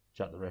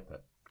 Jack the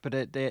Ripper. But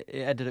it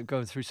ended up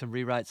going through some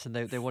rewrites, and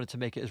they wanted to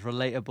make it as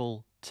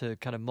relatable to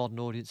kind of modern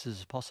audiences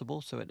as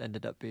possible, so it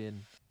ended up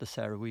being the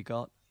Sarah we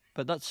got.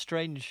 But that's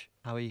strange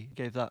how he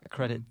gave that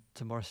credit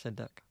to Maurice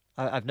Sendak.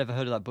 I've never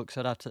heard of that book,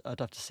 so I'd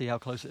have to see how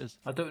close it is.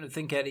 I don't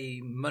think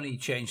any money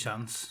changed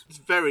hands. It's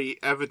very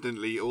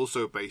evidently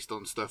also based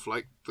on stuff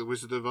like The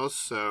Wizard of Oz,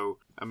 so,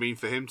 I mean,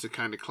 for him to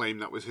kind of claim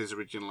that was his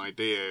original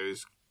idea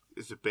is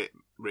a bit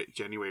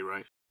rich anyway,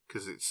 right?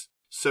 Because it's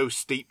so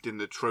steeped in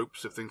the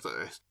tropes of things like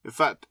this. In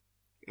fact,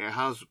 it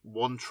has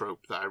one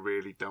trope that I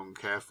really don't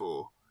care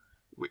for,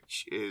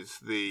 which is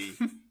the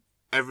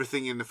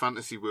everything in the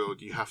fantasy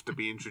world you have to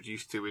be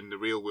introduced to in the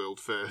real world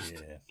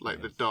first,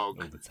 the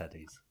dog. All the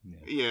teddies.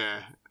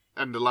 Yeah,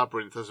 and the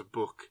Labyrinth has a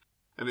book,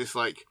 and it's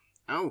like,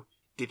 oh,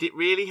 did it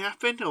really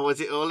happen, or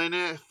was it all in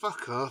a...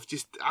 Fuck off,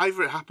 just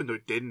either it happened or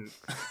it didn't.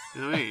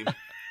 You know what I mean?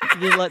 You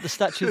mean like the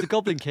statue of the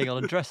Goblin King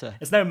on a dresser?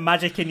 There's no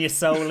magic in your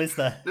soul, is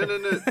there? No,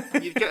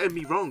 you're getting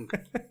me wrong.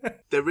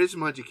 There is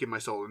magic in my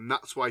soul, and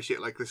that's why shit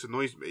like this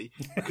annoys me,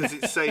 because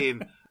it's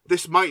saying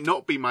this might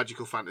not be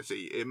magical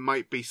fantasy, it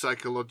might be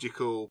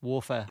psychological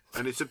warfare,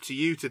 and it's up to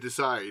you to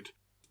decide.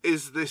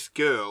 Is this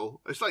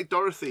girl, it's like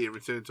Dorothy in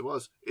Return to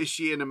Oz, is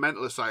she in a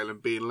mental asylum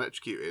being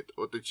electrocuted,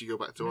 or did she go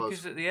back to Oz?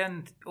 Because at the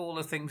end, all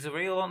the things are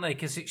real, aren't they?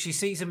 Because she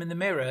sees him in the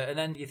mirror, and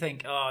then you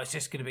think, oh, it's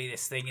just going to be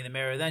this thing in the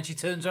mirror. Then she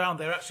turns around,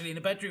 they're actually in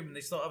a bedroom, and they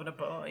start having a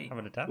party.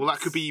 Having a dance. Well, that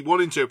could be one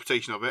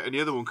interpretation of it, and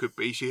the other one could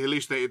be she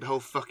hallucinated the whole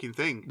fucking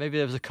thing. Maybe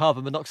there was a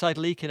carbon monoxide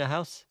leak in a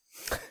house.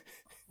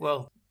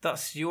 Well,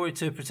 that's your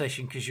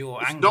interpretation because you're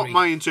angry. It's not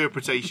my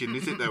interpretation,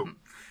 is it, though?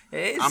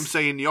 It is. I'm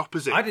saying the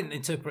opposite. I didn't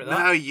interpret that.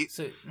 No,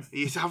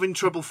 you're having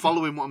trouble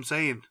following what I'm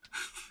saying.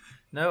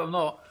 No, I'm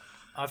not.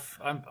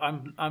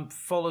 I'm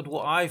followed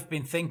what I've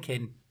been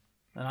thinking,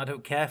 and I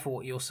don't care for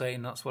what you're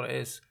saying. That's what it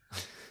is.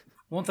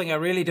 One thing I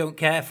really don't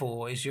care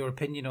for is your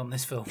opinion on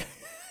this film.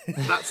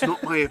 That's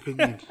not my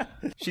opinion.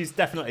 She's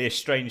definitely a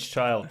strange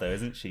child, though,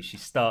 isn't she? She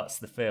starts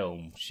the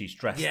film. She's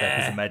dressed up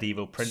as a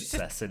medieval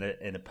princess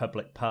in a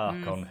public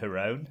park on her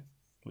own,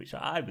 which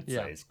I would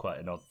say is quite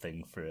an odd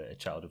thing for a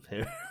child of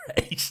her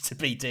age to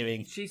be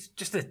doing. She's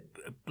just a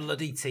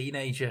bloody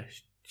teenager.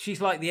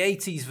 She's like the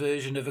 80s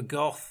version of a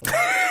goth.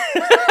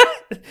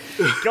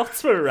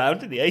 Goths were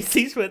around in the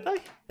 80s, weren't they?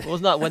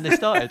 Wasn't that when they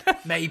started?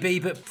 Maybe,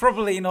 but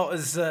probably not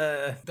as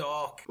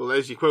dark. Well,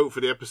 there's your quote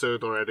for the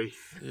episode already.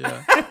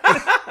 Yeah.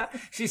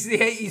 She's the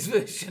 80s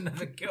version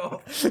of a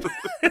goth.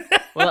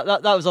 Well,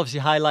 that was obviously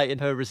highlighting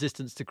her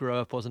resistance to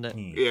grow up, wasn't it?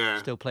 Yeah.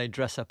 Still playing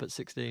dress up at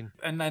 16.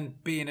 And then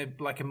being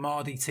a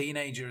mardy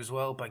teenager as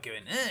well by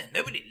going,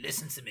 nobody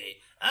listens to me.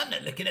 I'm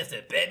not looking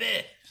after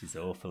baby. She's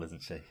awful,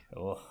 isn't she?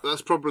 Oh.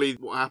 That's probably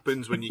what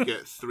happens when you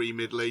get three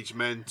middle-aged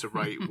men to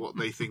write what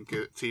they think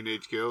a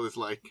teenage girl is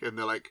like. And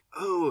they're like,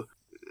 oh,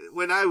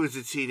 when I was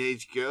a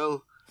teenage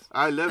girl,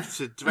 I loved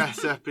to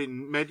dress up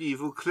in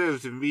medieval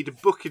clothes and read a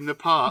book in the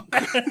park.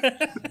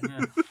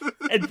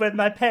 And when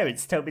my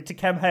parents told me to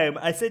come home,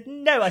 I said,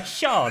 no, I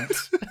shan't.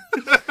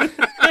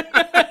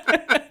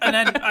 And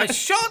then I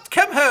shan't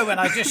come home, and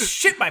I just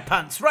shit my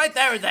pants right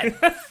there and then.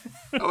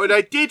 Oh, and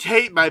I did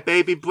hate my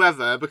baby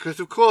brother because,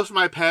 of course,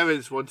 my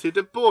parents wanted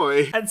a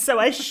boy. And so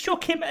I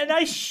shook him, and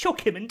I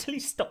shook him until he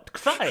stopped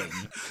crying.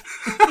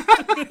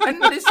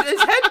 And his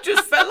head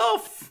just fell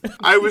off.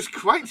 I was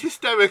quite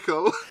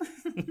hysterical.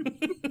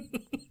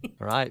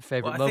 Right,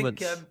 favourite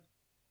moments.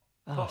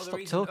 Oh, of the stop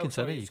reason. talking,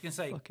 Sorry, Tony. I was going to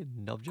say Fucking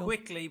knob job.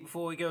 quickly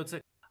before we go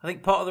to. I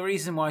think part of the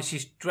reason why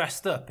she's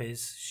dressed up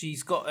is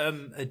she's got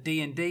a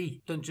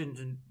D&D Dungeons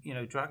and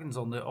Dragons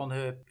on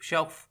her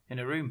shelf in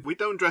her room. We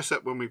don't dress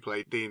up when we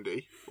play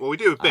D&D. Well, we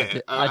do a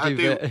bit. I do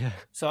a bit.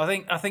 So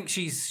I think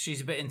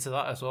she's a bit into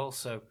that as well.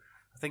 So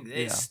I think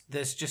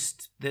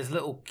there's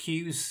little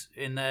cues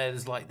in there.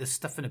 There's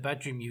stuff in the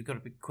bedroom. You've got to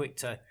be quick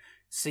to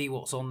see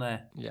what's on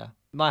there. Yeah.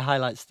 My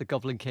highlight's the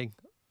Goblin King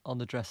on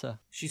the dresser.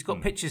 She's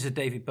got pictures of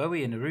David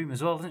Bowie in her room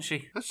as well, hasn't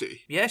she? Has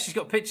she? Yeah, she's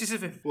got pictures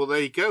of him. Well, there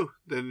you go.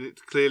 Then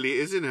it clearly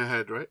is in her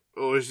head, right?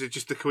 Or is it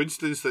just a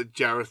coincidence that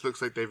Jareth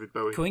looks like David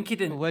Bowie?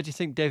 Coincidence. Where do you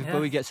think David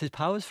Bowie gets his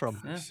powers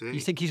from? Yeah. See? You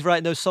think he's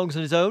writing those songs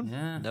on his own?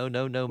 Yeah. No,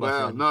 my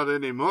Well, friend. not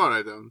anymore,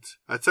 I don't.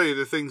 I tell you,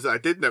 the things that I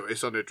did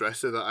notice on her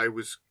dresser that I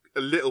was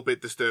a little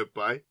bit disturbed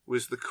by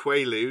was the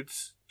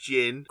Quaaludes,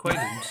 gin.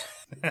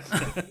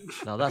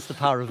 Quaaludes. No, that's the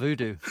power of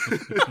voodoo.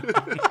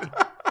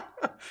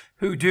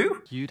 Who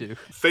do? You do.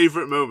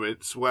 Favourite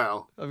moments,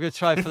 well, I'm going to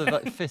try for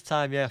the fifth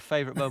time, yeah.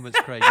 Favourite moments,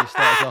 Craig. You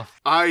start us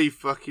off. I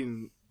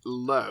fucking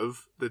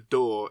love the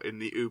door in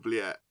the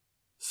oubliette.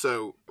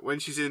 So, when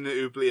she's in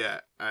the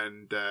oubliette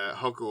and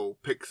Hoggle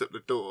picks up the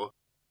door,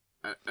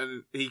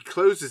 and he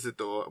closes the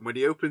door, and when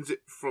he opens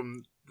it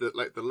from the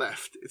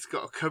left, it's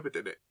got a cupboard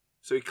in it.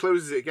 So he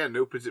closes it again and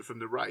opens it from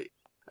the right.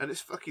 And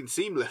it's fucking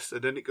seamless,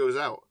 and then it goes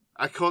out.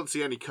 I can't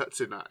see any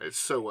cuts in that. It's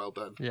so well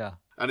done. Yeah.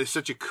 And it's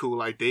such a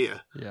cool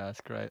idea. Yeah,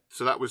 that's great.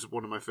 So that was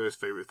one of my first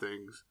favourite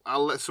things.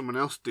 I'll let someone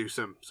else do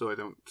some so I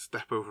don't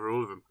step over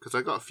all of them, because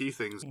I got a few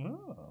things.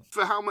 Oh.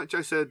 For how much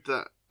I said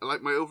that,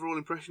 like, my overall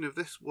impression of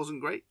this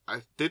wasn't great,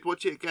 I did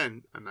watch it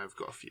again, and I've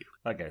got a few.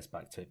 That goes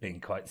back to it being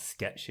quite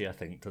sketchy, I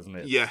think, doesn't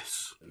it?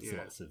 Yes. There's Yeah.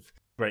 lots of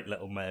great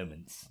little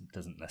moments. It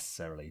doesn't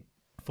necessarily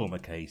form a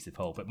cohesive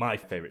whole. But my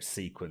favourite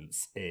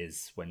sequence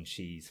is when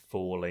she's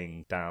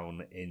falling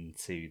down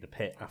into the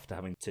pit after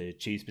having to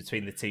choose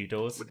between the two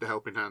doors. With the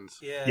helping hands.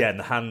 Yeah, and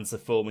the hands are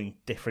forming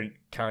different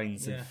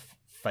kinds Yeah. of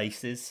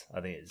faces.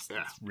 I think it's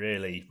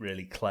really,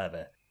 really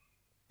clever.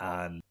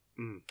 And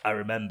I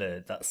remember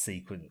that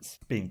sequence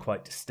being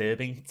quite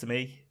disturbing to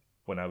me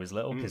when I was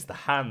little, because the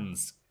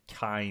hands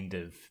kind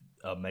of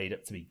are made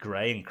up to be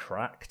grey and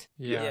cracked.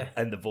 Yeah.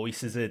 And the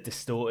voices are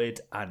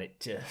distorted, and it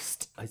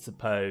just, I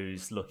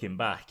suppose, looking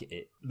back,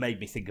 it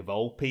made me think of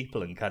old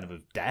people and kind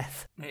of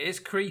death. It is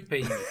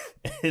creepy.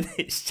 And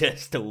it's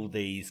just all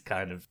these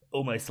kind of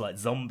almost like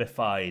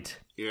zombified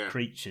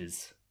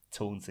creatures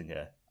taunting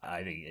her.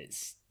 I think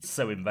it's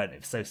so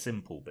inventive, so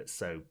simple, but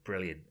so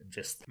brilliant.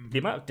 Just the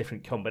amount of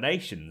different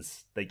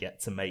combinations they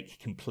get to make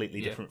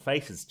completely different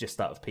faces just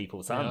out of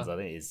people's hands, I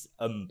think is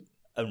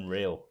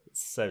unreal.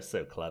 It's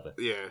so clever.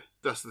 Yeah,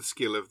 that's the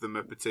skill of the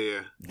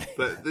Muppeteer.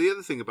 But the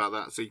other thing about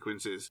that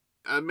sequence is,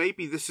 and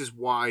maybe this is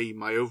why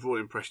my overall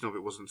impression of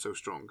it wasn't so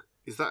strong,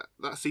 is that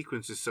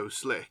sequence is so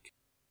slick.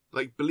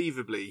 Like,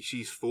 believably,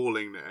 she's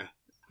falling there.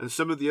 And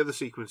some of the other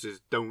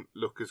sequences don't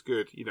look as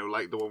good, you know,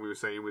 like the one we were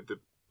saying with the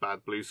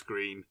bad blue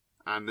screen.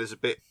 And there's a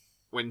bit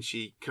when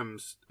she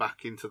comes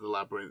back into the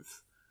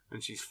labyrinth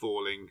and she's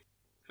falling,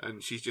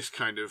 and she's just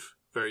kind of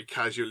very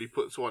casually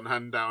puts one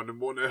hand down and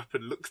one up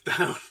and looks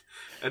down.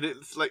 And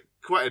it's like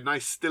quite a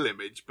nice still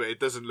image, but it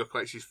doesn't look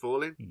like she's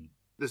falling.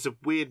 There's a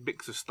weird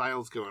mix of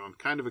styles going on,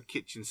 kind of a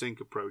kitchen sink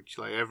approach.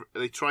 Like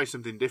they try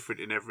something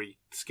different in every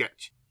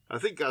sketch. I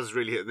think Gaz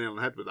really hit the nail on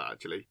the head with that,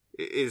 actually.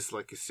 It is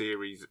like a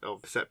series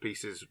of set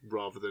pieces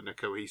rather than a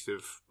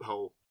cohesive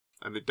whole,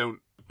 and they don't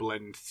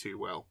blend too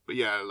well. But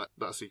yeah,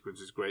 that sequence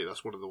is great.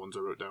 That's one of the ones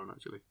I wrote down,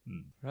 actually.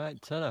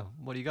 Right, Turner,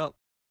 what do you got?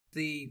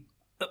 The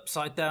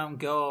upside down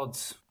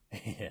guards.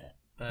 Yeah.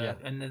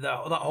 And that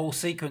whole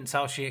sequence,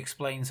 how she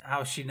explains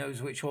how she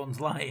knows which one's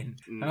lying.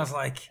 And I was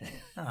like,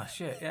 oh,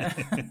 shit, yeah.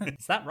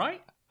 Is that right?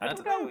 I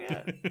don't know,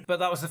 yeah. But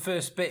that was the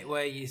first bit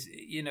where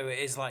you know,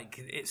 it's like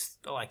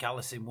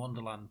Alice in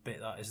Wonderland bit,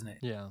 that, isn't it?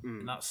 Yeah.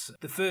 And that's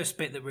the first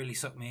bit that really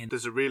sucked me in.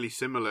 There's a really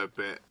similar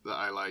bit that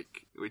I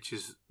like, which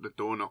is the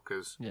door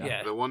knockers.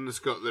 Yeah. The one that's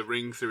got the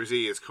ring through his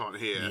ears can't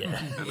hear, and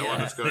the one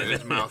that's got it in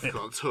his mouth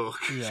can't talk.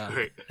 Yeah, It's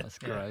great. that's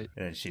great.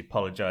 And she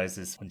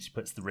apologises when she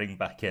puts the ring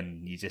back in,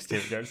 and you just hear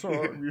it go, it's all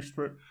right, I'm used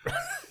to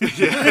it.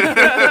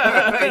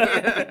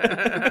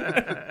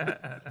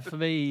 For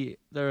me,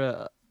 there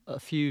are a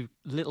few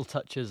little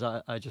touches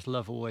I just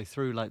love all the way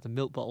through, like the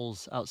milk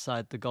bottles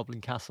outside the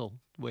Goblin Castle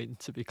waiting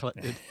to be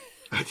collected.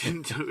 I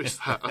didn't notice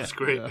that. That's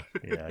great.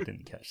 Yeah, I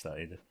didn't catch that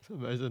either. It's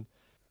amazing.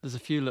 There's a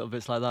few little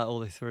bits like that all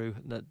the way through.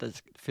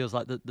 That feels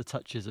like the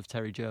touches of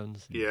Terry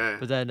Jones. Yeah.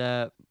 But then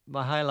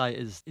my highlight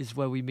is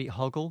where we meet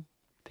Hoggle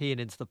peeing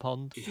into the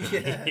pond.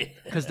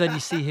 Because then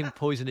you see him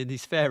poisoning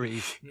these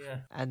fairies. Yeah.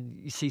 And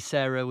you see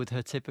Sarah with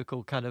her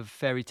typical kind of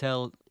fairy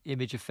tale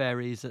image of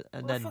fairies. And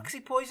What then the fuck's he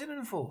poisoning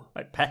them for?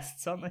 Like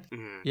pests, aren't they?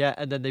 yeah,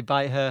 and then they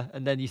bite her.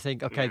 And then you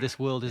think, okay, this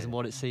world isn't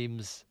what it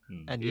seems.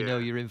 And you know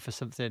Yeah. you're in for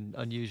something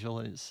unusual.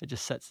 And it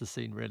just sets the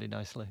scene really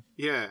nicely.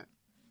 Yeah.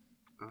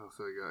 Oh,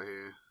 so I got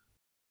here.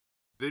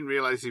 I didn't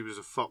realise he was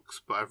a fox,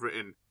 but I've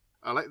written,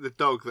 I like the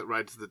dog that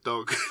rides the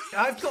dog.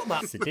 I've got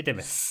that.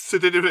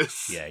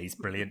 Sididimus. Yeah, he's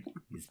brilliant.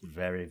 He's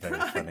very, very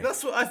funny.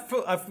 That's what I've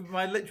put.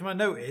 My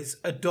note is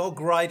a dog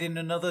riding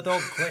another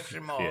dog?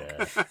 Question mark.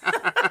 Yeah.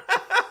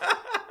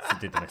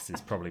 Sididimus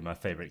is probably my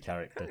favourite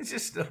character. I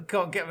just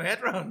can't get my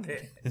head around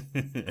it.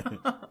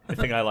 The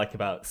thing I like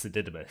about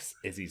Sididimus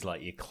is he's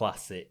like your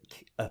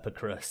classic upper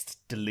crust,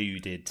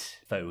 deluded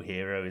faux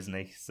hero, isn't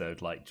he? So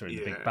like during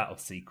the big battle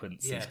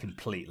sequence, he's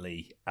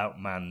completely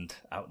outmanned,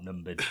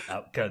 outnumbered,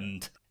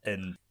 outgunned.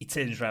 And he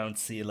turns around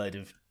to see a load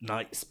of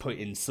knights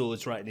pointing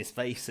swords right in his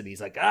face, and he's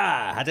like,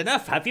 had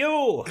enough, have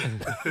you?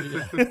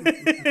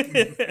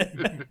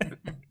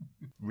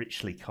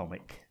 Richly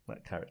comic,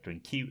 that character,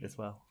 and cute as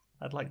well.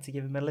 I'd like to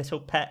give him a little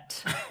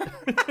pet.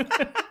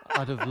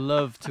 I'd have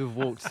loved to have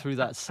walked through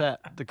that set,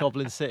 the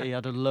Goblin City.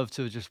 I'd have loved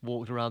to have just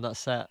walked around that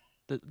set.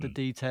 The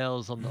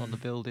details on the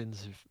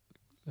buildings,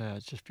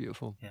 it's just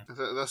beautiful. Yeah.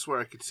 That's where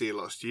I could see a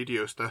lot of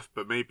studio stuff,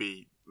 but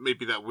maybe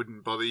that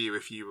wouldn't bother you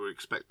if you were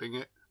expecting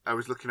it. I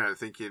was looking at it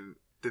thinking,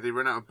 did they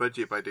run out of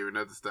budget by doing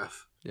other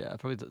stuff? Yeah,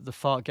 probably the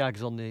fart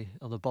gags on the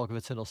Bog of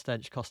Eternal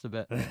Stench cost a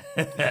bit.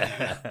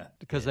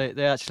 Because they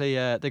actually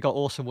they got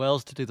Orson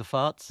Welles to do the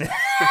farts.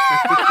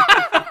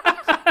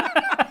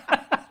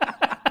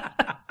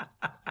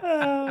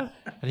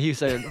 And he was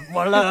saying,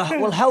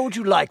 well, how would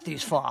you like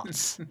these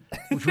farts?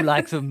 Would you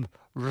like them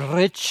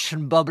rich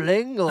and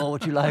bubbling, or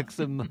would you like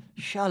them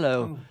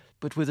shallow,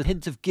 but with a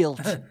hint of guilt?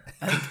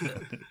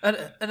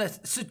 and a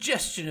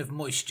suggestion of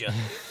moisture.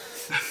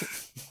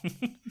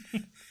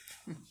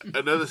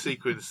 Another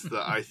sequence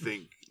that I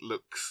think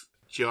looks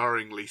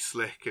jarringly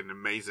slick and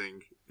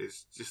amazing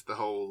is just the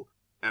whole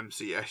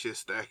MC Escher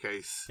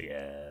staircase.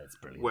 Yeah, it's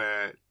brilliant.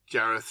 Where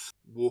Jareth's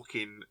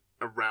walking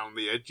around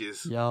the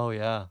edges. Oh,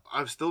 yeah.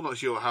 I'm still not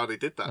sure how they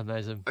did that.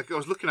 Amazing. Like, I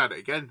was looking at it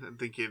again and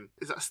thinking,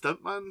 is that a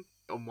stuntman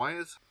on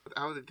wires?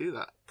 How did they do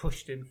that?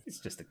 Pushed him. It's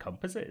just a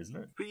composite, isn't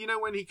it? But you know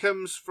when he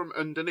comes from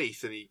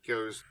underneath and he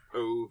goes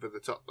over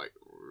the top, like...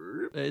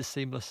 It is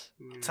seamless.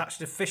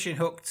 Attached a fishing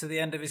hook to the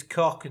end of his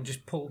cock and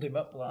just pulled him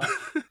up like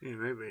that. Yeah,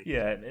 maybe.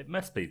 Yeah, it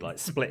must be like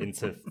split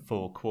into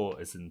 4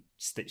 quarters and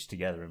stitched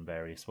together in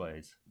various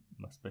ways.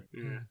 Must be.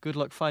 Yeah. Good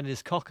luck finding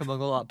his cock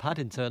among all that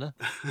padding, Turner.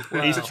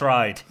 Well, he's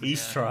tried.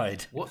 He's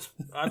tried.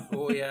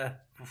 Oh, yeah.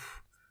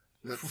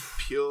 That's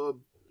pure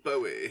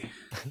Bowie.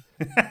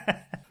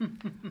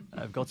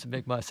 I've got to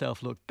make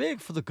myself look big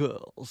for the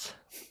girls.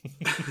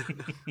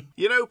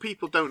 You know,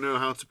 people don't know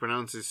how to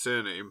pronounce his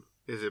surname.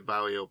 Is it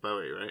Bowie or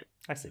Bowie, right?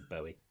 I say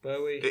Bowie.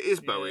 Bowie. It is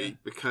Bowie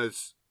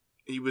because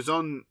he was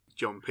on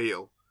John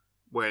Peel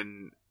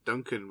when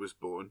Duncan was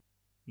born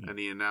and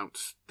he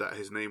announced that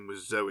his name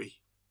was Zoe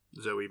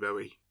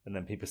Bowie. And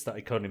then people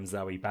started calling him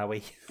Zowie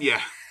Bowie.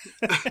 Yeah.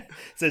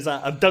 So it's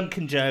like, I'm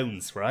Duncan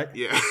Jones, right?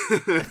 Yeah.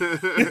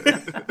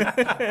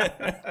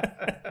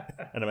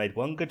 And I made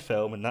one good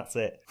film and that's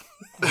it.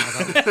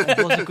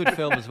 It was a good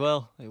film as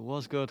well. It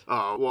was good.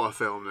 Oh, what a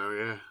film though,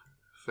 yeah.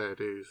 Fair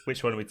dues.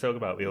 Which one are we talking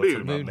about? We all Moon.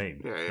 talking about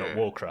Moon, Yeah, not yeah.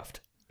 Warcraft.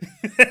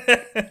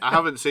 I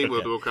haven't seen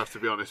World of Warcraft, to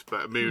be honest,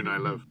 but Moon I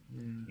love.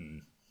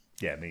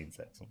 Yeah, Moon's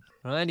excellent.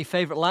 Any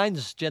favourite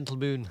lines, Gentle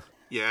Moon?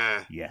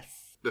 Yeah. Yes.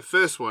 The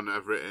first one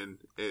I've written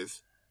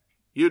is,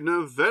 you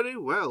know very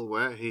well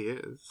where he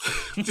is.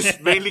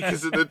 Just mainly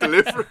because of the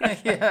delivery.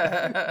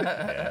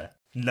 Yeah.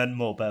 None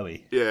more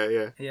Bowie.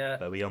 Yeah. Yeah.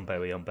 Bowie on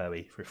Bowie on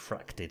Bowie,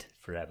 refracted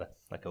forever,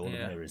 like all the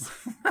mirrors.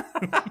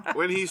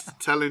 When he's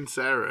telling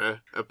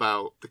Sarah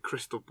about the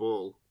crystal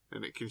ball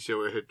and it can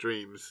show her her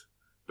dreams,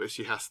 but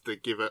she has to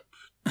give up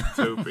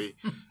Toby,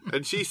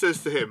 and she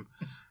says to him,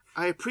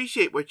 I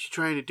appreciate what you're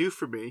trying to do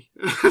for me.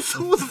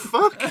 So what the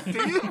fuck, do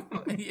you?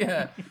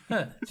 Yeah.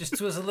 Just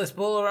twizzle this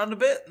ball around a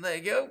bit, and there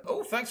you go.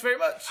 Oh, thanks very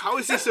much. How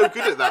is he so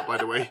good at that, by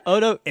the way? Oh,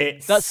 no.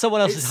 That's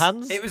someone else's It's-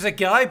 hands. It was a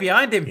guy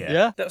behind him.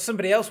 Yeah. That was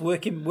somebody else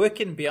working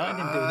behind him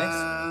doing this.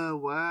 Oh,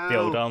 wow. The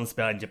old arms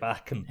behind your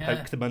back and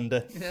poke them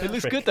under. It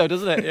looks good, though,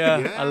 doesn't it? Yeah.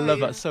 Yeah, I love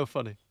yeah. that. It's so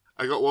funny.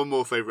 I got one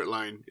more favourite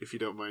line, if you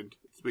don't mind,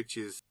 which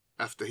is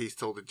after he's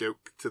told a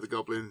joke to the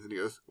goblins and he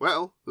goes,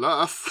 well,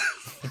 laugh.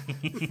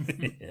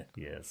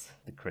 Yes,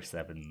 the Chris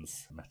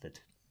Evans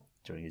method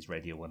during his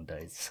Radio 1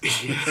 days.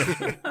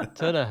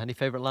 Turner, any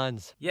favourite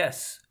lines?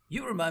 Yes.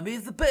 You remind me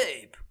of the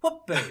Babe.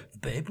 What Babe? The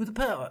Babe with the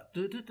power.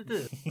 What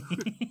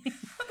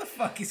the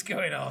fuck is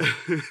going on?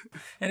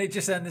 And it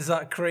just ends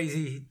that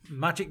crazy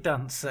magic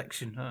dance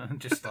section.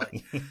 Just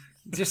like,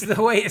 just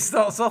the way it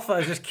starts off, I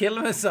was just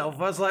killing myself.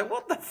 I was like,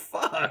 what the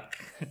fuck?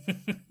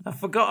 I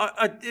forgot.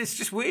 It's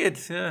just weird.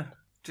 Yeah.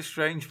 Just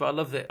strange, but I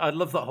loved it. I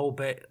love that whole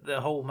bit.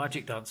 The whole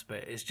magic dance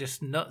bit is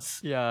just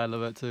nuts. Yeah, I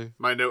love it too.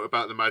 My note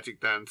about the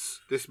magic dance,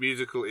 this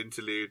musical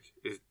interlude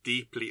is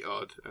deeply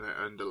odd, and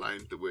I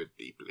underlined the word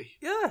deeply.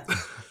 Yeah.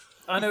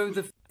 I know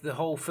the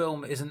whole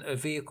film isn't a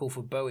vehicle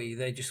for Bowie.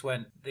 They just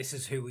went, this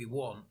is who we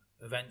want,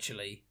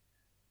 eventually.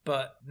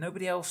 But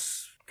nobody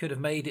else could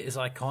have made it as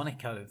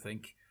iconic, I don't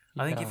think.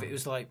 I think if it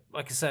was like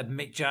I said,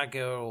 Mick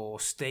Jagger or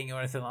Sting or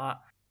anything like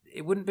that,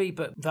 it wouldn't be,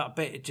 but that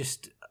bit, it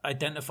just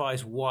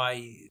identifies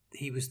why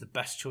he was the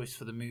best choice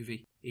for the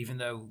movie, even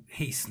though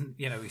he's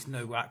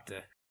no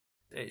actor.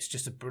 It's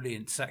just a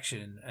brilliant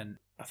section, and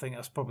I think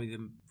that's probably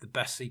the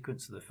best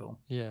sequence of the film.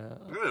 Yeah.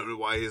 I don't know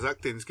why his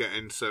acting's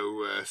getting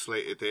so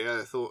slated here.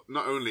 I thought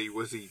not only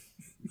was he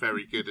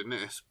very good in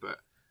this, but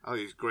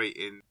he's great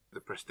in The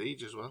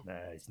Prestige as well. No,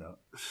 he's not.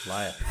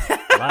 Liar.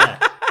 Liar.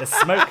 There's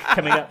smoke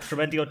coming up from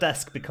under your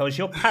desk because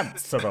your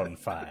pants are on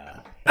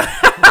fire.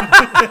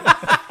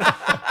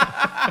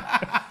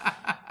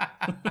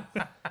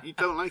 You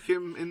don't like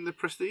him in The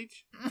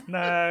Prestige?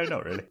 No,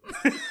 not really.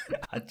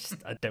 I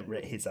don't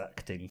rate his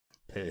acting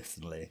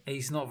personally.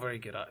 He's not a very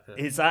good actor.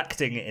 His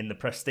acting in The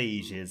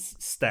Prestige is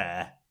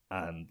stare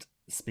and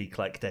speak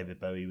like David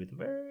Bowie with a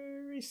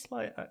very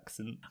slight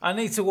accent. I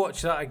need to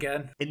watch that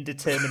again.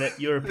 Indeterminate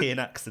European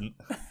accent.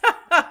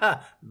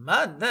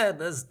 My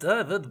name is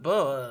David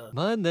Bowie.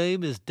 My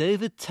name is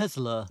David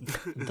Tesla,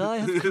 and I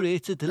have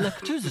created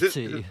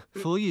electricity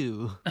for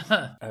you.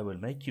 I will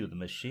make you the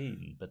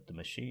machine, but the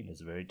machine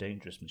is a very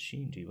dangerous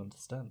machine. Do you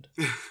understand?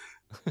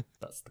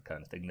 That's the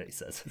kind of thing that he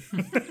says.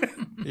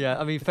 Yeah,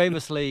 I mean,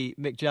 famously,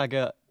 Mick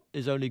Jagger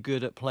is only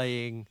good at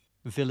playing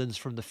villains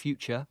from the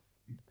future,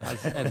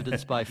 as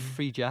evidenced by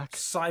Free Jack.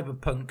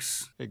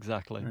 Cyberpunks.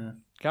 Exactly. Yeah.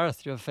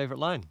 Gareth, do you have a favourite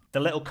line? The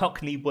little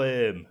cockney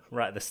worm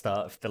right at the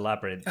start of the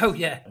Labyrinth. Oh,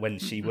 yeah. When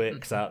she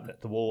works out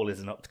that the wall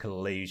is an optical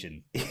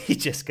illusion, he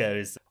just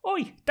goes,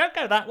 "Oi, don't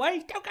go that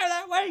way, don't go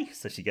that way."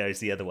 So she goes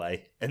the other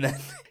way. And then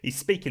he's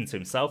speaking to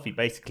himself. He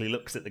basically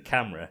looks at the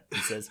camera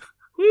and says,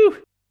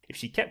 "Whew, if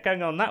she kept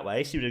going on that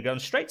way, she would have gone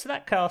straight to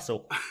that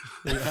castle."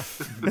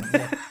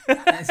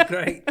 That's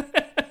great.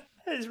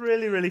 It's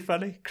really, really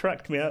funny.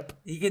 Cracked me up.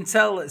 You can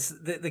tell it's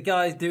the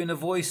guy doing the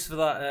voice for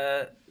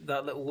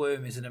that little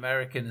worm is an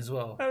American as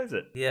well. How is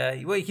it? Yeah,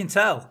 well, you can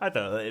tell. I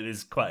thought it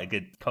was quite a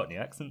good Cockney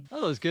accent. Oh,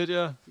 that was good,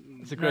 yeah.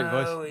 It's a great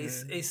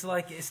voice. No, it's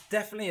like, it's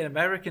definitely an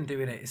American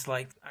doing it. It's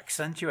like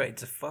accentuated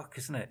to fuck,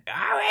 isn't it?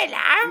 Oh,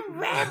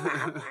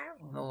 hello.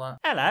 And all that.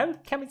 "Hello,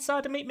 come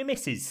inside and meet me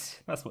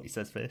missus." That's what he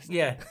says first.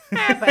 Yeah.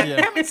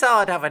 Yeah. Come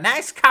inside, have a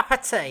nice cup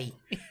of tea.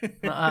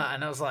 Like that,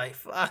 and I was like,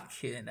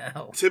 fucking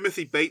hell.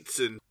 Timothy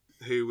Bateson,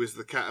 who was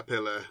the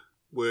caterpillar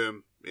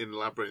worm in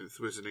Labyrinth,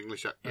 was an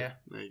English actor. Yeah.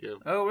 There you go.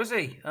 Oh, was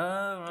he?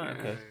 Oh, right,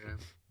 okay.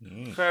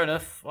 Fair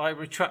enough. I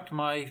retract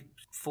my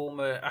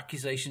former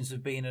accusations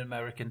of being an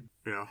American.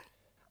 Yeah.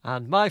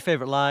 And my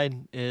favourite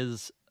line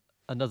is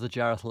another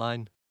Jareth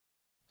line.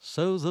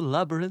 "So the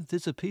labyrinth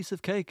is a piece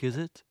of cake, is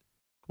it?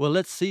 Well,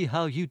 let's see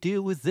how you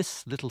deal with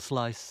this little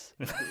slice."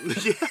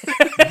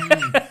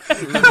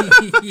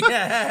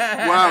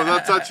 Yeah. Wow,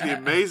 that's actually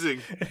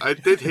amazing. I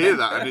did hear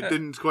that and it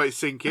didn't quite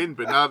sink in,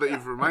 but now that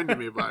you've reminded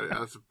me about it,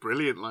 that's a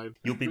brilliant line.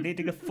 "You'll be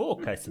needing a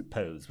fork, I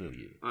suppose, will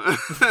you?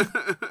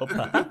 Or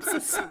perhaps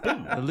a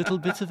spoon?" A little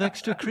bit of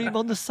extra cream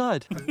on the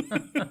side.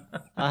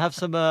 I have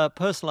some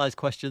personalised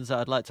questions that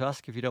I'd like to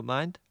ask, if you don't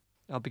mind.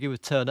 I'll begin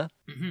with Turner.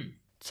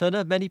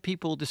 Turner, many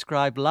people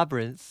describe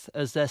Labyrinth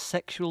as their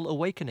sexual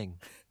awakening.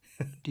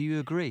 Do you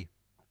agree?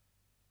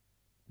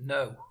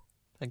 No.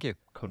 Thank you.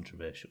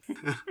 Controversial.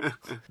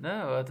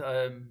 No,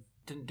 I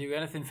didn't do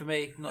anything for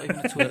me. Not even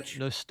a twitch.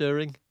 No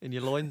stirring in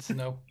your loins?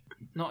 No.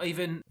 Not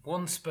even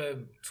one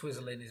sperm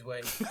twizzling his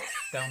way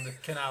down the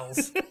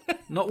canals.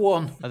 Not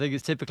one. I think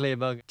it's typically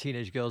among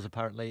teenage girls,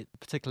 apparently.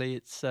 Particularly,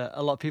 it's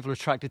a lot of people are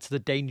attracted to the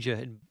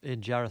danger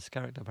in Jareth's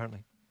character,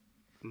 apparently.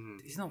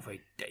 He's not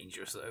very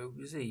dangerous, though,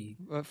 is he?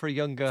 For a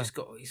younger... He's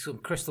got some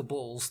crystal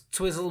balls,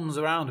 twizzles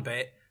around a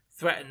bit,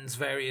 threatens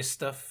various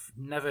stuff,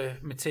 never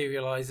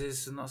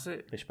materialises, and that's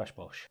it. Bish bash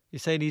bosh. You're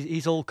saying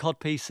he's all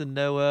codpiece and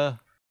no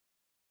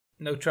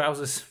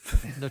trousers.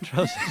 no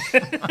trousers.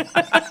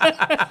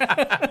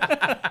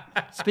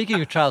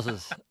 Speaking of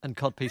trousers and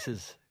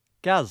codpieces,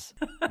 Gaz,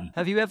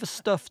 have you ever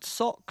stuffed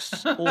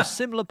socks or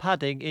similar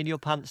padding in your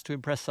pants to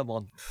impress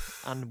someone?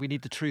 And we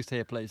need the truth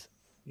here, please.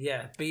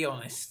 Yeah, be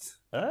honest.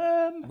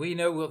 We We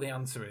know what the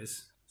answer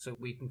is, so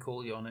we can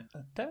call you on it.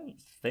 I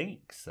don't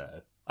think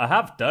so. I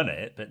have done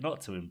it, but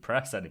not to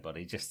impress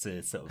anybody, just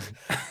to sort of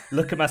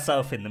look at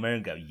myself in the mirror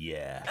and go,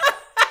 "Yeah,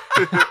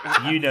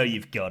 you know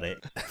you've got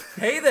it.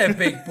 Hey there,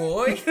 big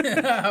boy.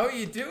 How are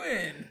you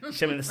doing?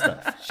 Show me the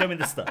stuff. Show me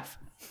the stuff."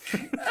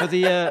 For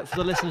the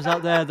listeners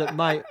out there that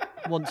might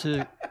want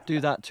to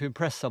do that to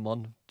impress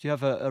someone, do you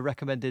have a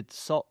recommended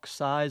sock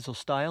size or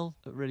style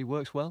that really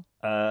works well?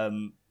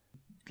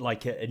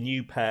 Like a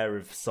new pair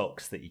of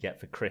socks that you get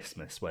for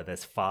Christmas where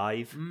there's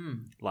 5,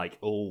 like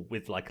all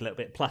with like a little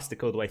bit of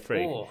plastic all the way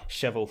through. Oh.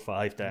 Shovel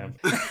 5 down.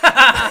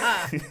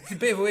 It's a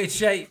bit of a weird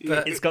shape,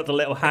 but It's got the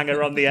little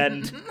hanger on the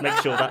end.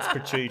 Make sure that's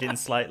protruding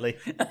slightly.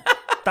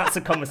 That's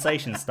a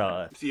conversation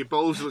starter. So your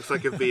balls looks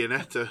like a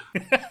Viennetta.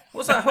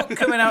 what's that hook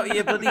coming out of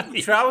your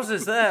bloody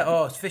trousers there?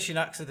 Oh, it's fishing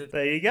accident.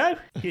 There you go.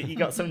 You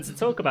got something to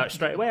talk about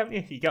straight away, haven't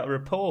you? You got a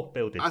rapport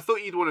building. I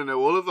thought you'd want to know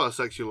all of our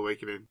sexual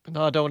awakening.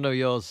 No, I don't know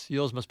yours.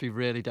 Yours must be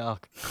really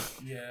dark.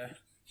 Yeah.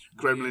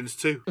 Gremlins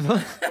 2.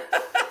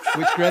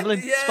 Which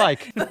gremlin? Yeah.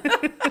 Spike.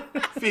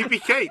 Phoebe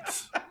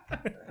Cates.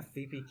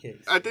 Phoebe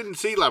Cates. I didn't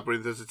see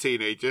Labyrinth as a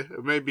teenager.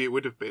 Or maybe it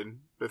would have been.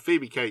 But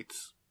Phoebe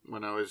Cates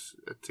when I was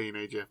a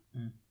teenager.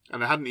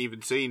 And I hadn't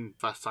even seen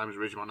Fast Times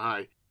at Ridgemont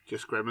High.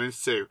 Just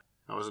Gremlins 2.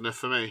 That was enough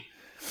for me.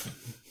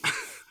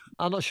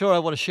 I'm not sure I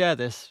want to share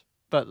this,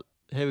 but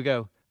here we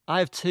go. I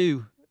have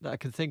two that I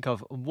can think of.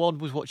 One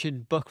was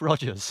watching Buck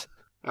Rogers.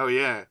 Oh,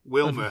 yeah.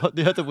 Wilma. And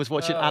the other was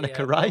watching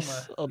Annika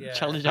Rice Wilma. on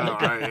Challenge Oh,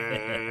 Annika.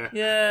 right,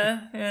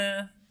 yeah.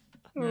 Yeah.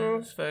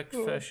 It's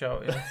fair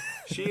shout, yeah.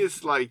 She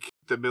is like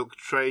the milk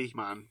tray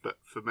man, but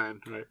for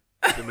men, right?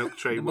 The milk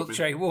tray The woman. milk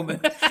tray woman.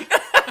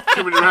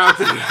 Coming around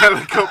in a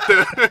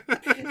helicopter.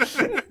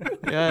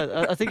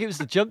 Yeah, I think it was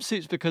the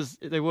jumpsuits because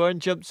they were wearing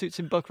jumpsuits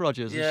in Buck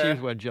Rogers and she Yeah.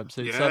 was wearing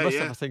jumpsuits. so Yeah, I must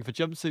yeah. have a thing for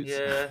jumpsuits.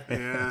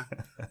 Yeah.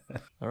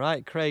 All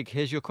right, Craig,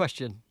 here's your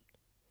question.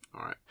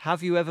 All right.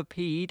 Have you ever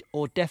peed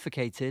or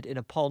defecated in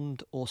a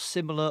pond or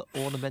similar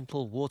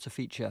ornamental water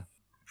feature?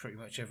 Pretty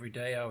much every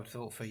day, I would have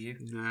thought for you.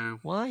 No.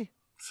 Why?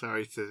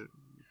 Sorry to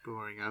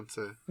boring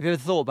answer. Have you ever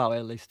thought about it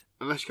at least?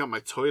 Unless you count my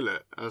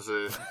toilet as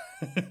a...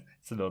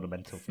 It's an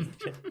ornamental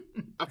feature.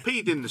 I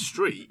peed in the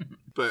street,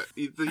 but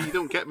you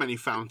don't get many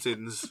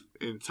fountains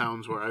in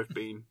towns where I've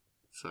been,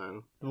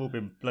 so... They've all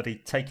been bloody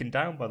taken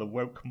down by the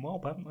woke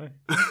mob, haven't they?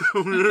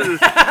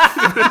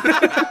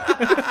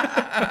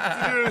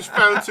 The nearest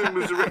fountain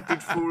was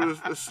erected for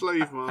a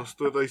slave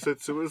master, they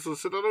said to us. I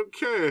said, I don't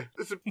care.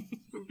 It's a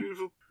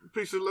beautiful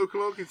piece of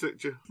local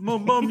architecture. My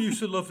mum used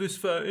to love this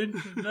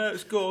fountain, and now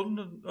it's gone,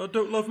 and I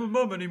don't love my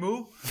mum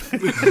anymore.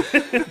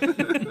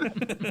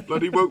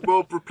 Bloody woke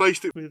mob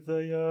replaced it. With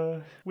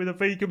a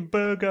vegan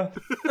burger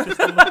just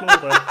on the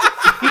floor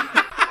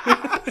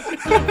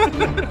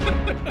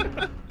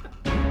there.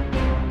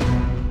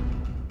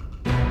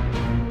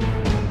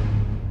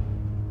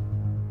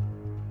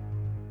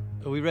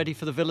 Are we ready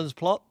for the villain's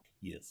plot?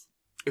 Yes.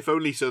 If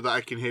only so that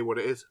I can hear what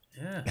it is.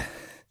 Yeah.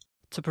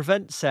 To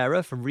prevent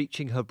Sarah from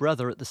reaching her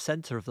brother at the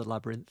centre of the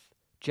labyrinth,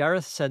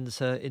 Jareth sends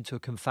her into a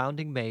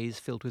confounding maze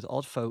filled with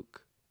odd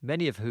folk,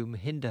 many of whom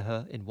hinder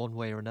her in one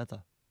way or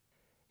another.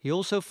 He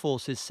also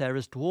forces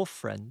Sarah's dwarf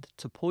friend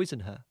to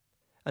poison her,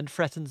 and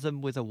threatens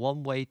them with a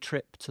one-way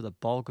trip to the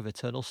bog of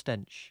eternal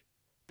stench,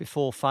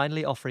 before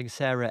finally offering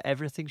Sarah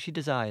everything she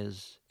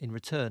desires in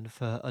return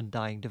for her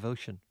undying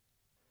devotion.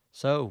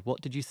 So,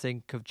 what did you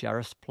think of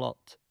Jareth's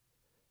plot?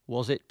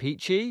 Was it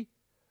peachy?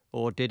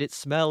 Or did it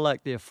smell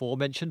like the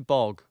aforementioned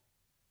bog?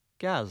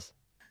 Gaz?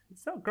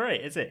 It's not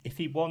great, is it? If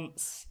he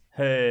wants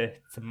her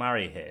to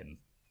marry him,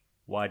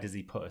 why does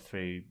he put her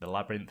through the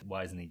labyrinth?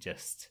 Why isn't he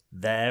just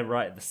there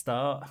right at the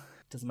start?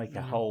 Doesn't make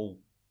a whole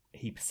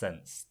heap of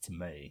sense to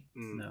me.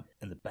 No.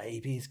 And the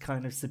baby is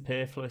kind of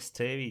superfluous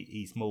too.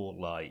 He's more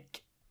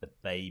like the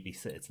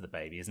babysitter to the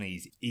baby, isn't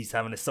he? He's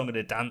having a song and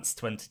a dance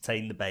to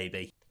entertain the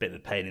baby. Bit of a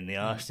pain in the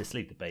arse. Just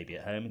leave the baby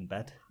at home in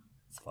bed.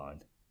 It's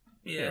fine.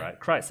 Yeah. Right,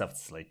 cry itself to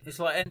sleep. It's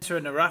like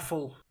entering a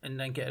raffle and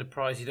then getting a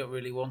prize you don't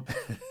really want.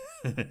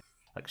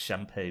 Like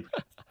shampoo.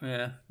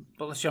 Yeah.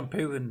 Bottle of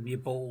shampoo and you're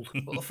bald.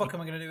 What the fuck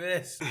am I going to do with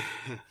this?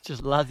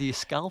 Just lather your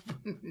scalp?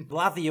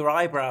 Lather your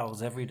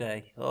eyebrows every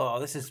day. Oh,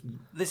 this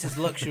is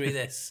luxury,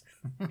 this.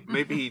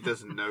 Maybe he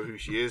doesn't know who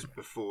she is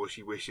before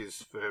she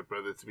wishes for her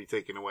brother to be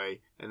taken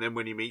away. And then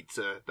when he meets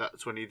her,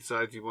 that's when he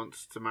decides he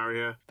wants to marry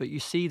her. But you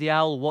see the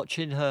owl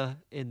watching her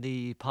in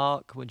the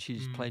park when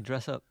she's playing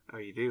dress up. Oh,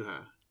 you do,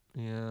 huh?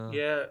 Yeah.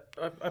 Yeah,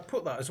 I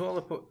put that as well.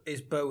 I put, is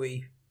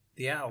Bowie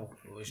the owl?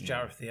 Or is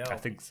Jareth the owl? I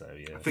think so,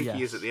 yeah. I think he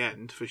Yes. is at the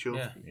end, for sure.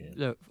 Yeah.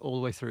 No, all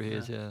the way through he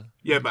is, yeah.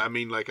 Yeah, but I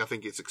mean, like, I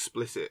think it's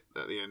explicit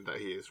at the end that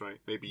he is, right?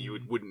 Maybe you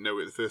wouldn't know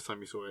it the first time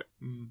you saw it.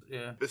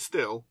 Yeah. But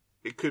still,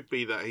 it could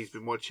be that he's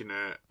been watching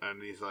her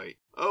and he's like,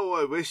 oh,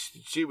 I wish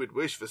she would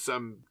wish for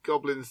some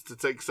goblins to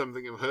take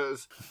something of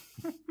hers.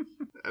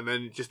 And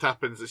then it just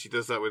happens that she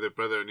does that with her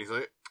brother and he's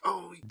like,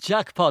 oh,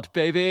 Jackpot,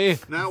 baby!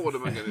 now what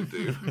am I going to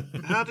do?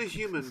 How do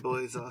human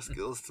boys ask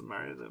girls to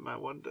marry them, I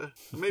wonder?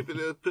 Maybe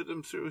they'll put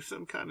them through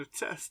some kind of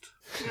test.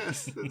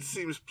 Yes, that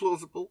seems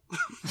plausible.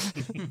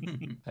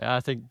 Yeah, I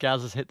think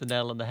Gaz has hit the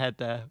nail on the head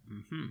there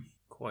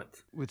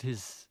Quite. with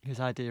his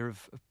idea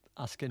of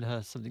asking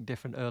her something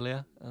different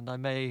earlier, and I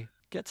may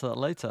get to that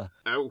later.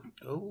 Oh,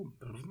 Oh.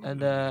 And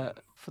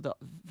for the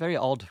very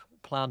odd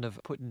plan of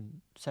putting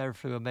Sarah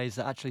through a maze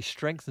that actually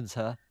strengthens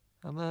her,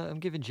 I'm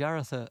giving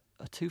Jareth a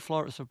 2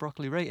 florets of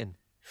broccoli rating.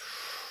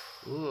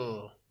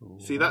 Ooh.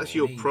 see, that's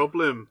your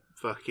problem,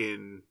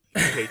 fucking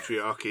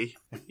patriarchy.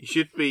 You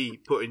should be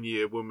putting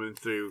your woman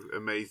through a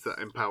maze that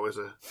empowers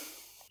her.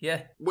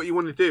 Yeah. What you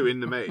want to do in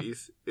the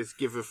maze is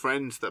give her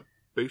friends that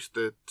boost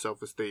her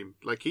self-esteem,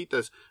 like he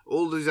does.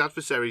 All these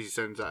adversaries he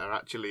sends at her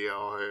actually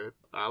are her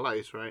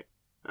allies, right?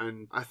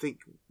 And I think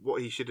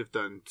what he should have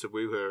done to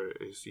woo her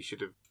is he should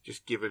have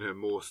just given her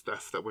more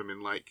stuff that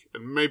women like.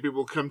 And maybe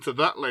we'll come to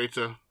that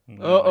later.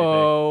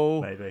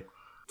 Uh-oh. Maybe.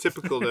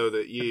 Typical, though,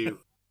 that you,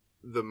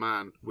 the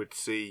man, would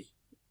see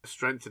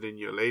strengthening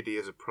your lady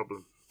as a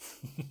problem.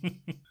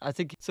 I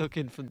think it's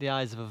looking from the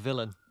eyes of a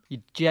villain.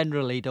 You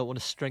generally don't want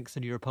to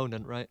strengthen your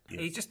opponent, right?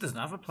 He just doesn't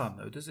have a plan,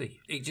 though, does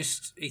he? He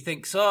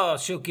thinks, oh,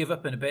 she'll give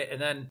up in a bit,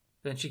 and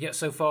then she gets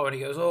so far, and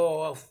he goes, oh,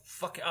 well,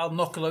 fuck it, I'll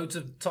knock loads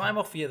of time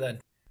off you then.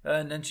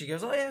 And then she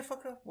goes, oh, yeah,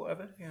 fuck her,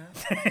 whatever, you know.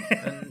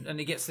 and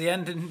he gets to the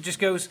end and just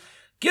goes,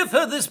 give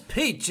her this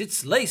peach,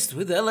 it's laced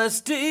with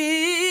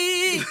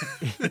LSD. me!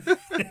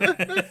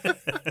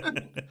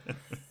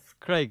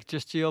 Craig,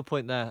 just to your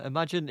point there,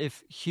 imagine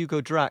if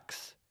Hugo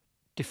Drax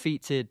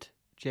defeated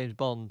James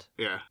Bond,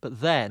 Yeah.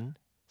 but then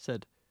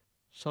said,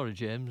 "Sorry,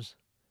 James,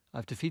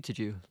 I've defeated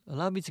you.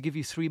 Allow me to give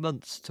you 3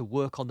 months to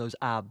work on those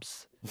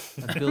abs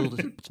and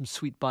build some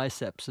sweet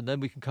biceps, and then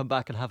we can come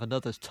back and have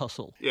another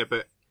tussle." Yeah,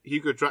 but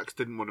Hugo Drax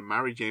didn't want to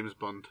marry James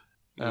Bond.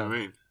 You know what I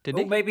mean? Didn't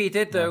Oh, he? maybe he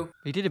did, though.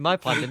 He did in my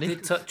plan, We didn't he?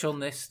 did touch on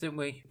this, didn't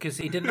we? Because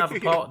he didn't have a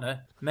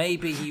partner.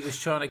 Maybe he was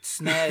trying to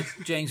snare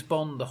James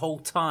Bond the whole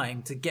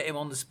time to get him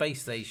on the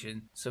space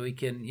station so he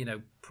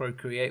can,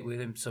 procreate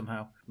with him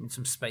somehow in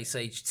some space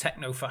age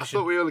techno I fashion.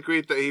 thought we all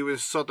agreed that he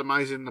was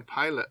sodomizing the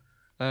pilot.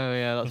 Oh,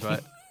 yeah, that's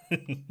right.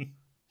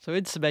 So,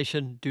 in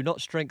summation, do not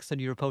strengthen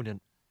your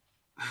opponent.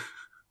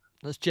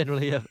 That's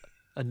generally a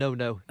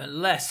no-no.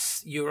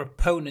 Unless your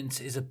opponent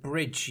is a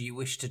bridge you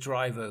wish to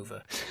drive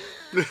over.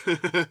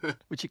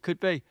 Which it could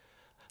be.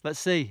 Let's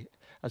see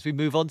as we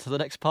move on to the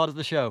next part of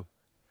the show.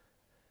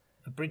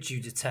 A bridge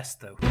you detest,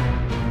 though.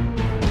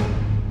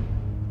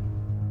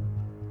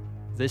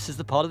 This is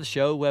the part of the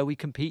show where we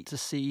compete to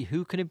see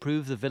who can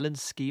improve the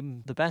villain's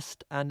scheme the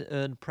best and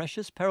earn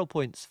precious peril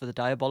points for the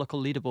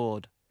diabolical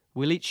leaderboard.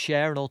 We'll each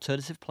share an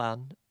alternative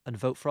plan and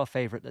vote for our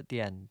favourite at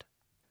the end.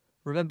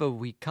 Remember,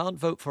 we can't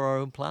vote for our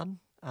own plan,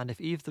 and if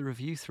either of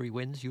you three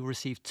wins, you'll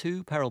receive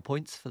 2 peril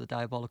points for the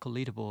diabolical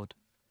leaderboard.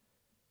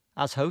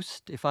 As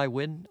host, if I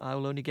win, I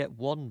will only get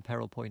 1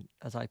 peril point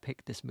as I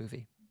pick this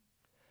movie.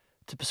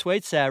 To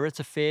persuade Sarah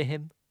to fear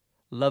him,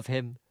 love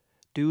him,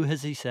 do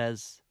as he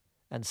says,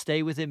 and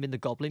stay with him in the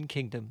Goblin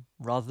Kingdom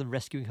rather than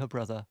rescuing her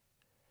brother,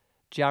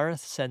 Jareth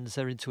sends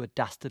her into a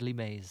dastardly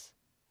maze.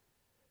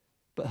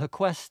 But her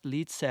quest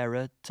leads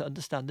Sarah to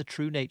understand the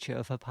true nature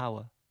of her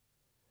power,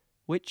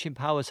 which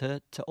empowers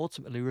her to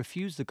ultimately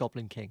refuse the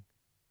Goblin King.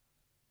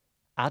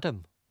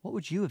 Adam, what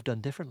would you have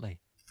done differently?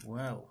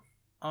 Well,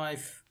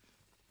 I've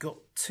got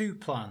 2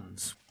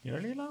 plans. You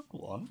only allowed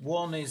one?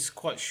 One is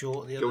quite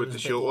short, the Go other with is the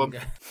a bit short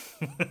longer.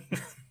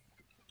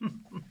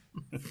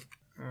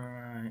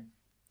 Alright.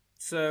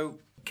 So,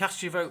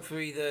 cast your vote for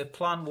either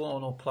plan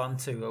 1 or plan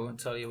 2. I won't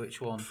tell you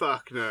which one.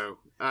 Fuck no.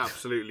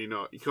 Absolutely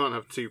not. You can't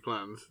have 2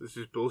 plans. This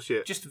is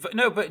bullshit. Just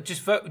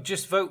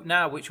vote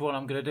now which one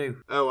I'm going to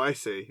do. Oh, I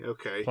see.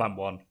 Okay. Plan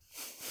 1.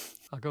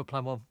 I'll go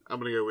plan 1. I'm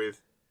going to go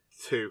with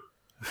 2.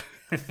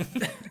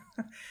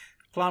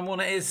 Plan 1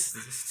 it is.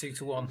 It's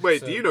 2-1.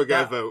 Wait, so do you not get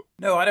a that- vote?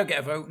 No, I don't get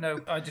a vote.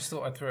 No, I just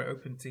thought I'd throw it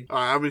open to you. All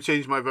right, I'm going to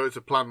change my vote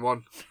to plan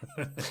 1.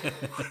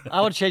 I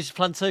want to change to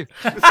plan 2.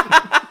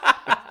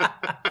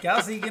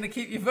 Gaz, are you going to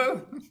keep your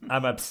vote?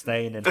 I'm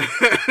abstaining.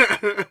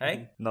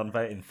 Hey?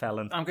 Non-voting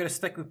felon. I'm going to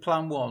stick with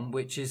plan 1,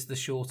 which is the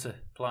shorter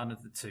plan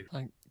of the 2.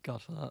 Thank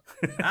God for that.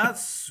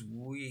 As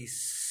we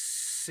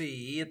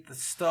see at the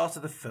start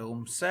of the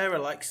film, Sarah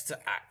likes to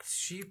act.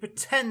 She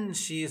pretends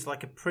she is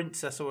like a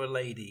princess or a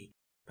lady.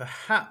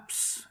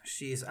 Perhaps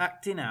she is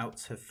acting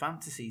out her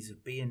fantasies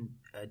of being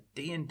a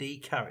D&D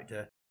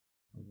character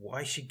and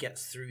why she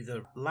gets through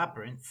the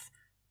labyrinth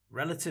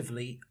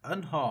relatively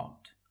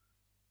unharmed.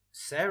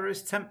 Sarah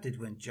is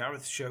tempted when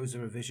Jareth shows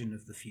her a vision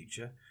of the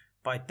future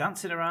by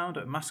dancing around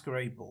at a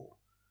masquerade ball.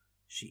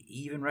 She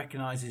even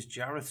recognises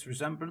Jareth's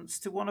resemblance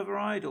to one of her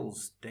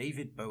idols,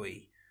 David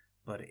Bowie,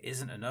 but it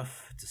isn't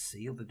enough to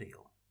seal the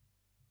deal.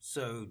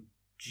 So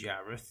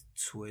Jareth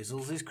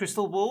twizzles his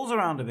crystal balls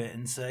around a bit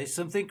and says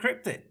something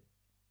cryptic.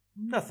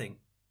 Nothing.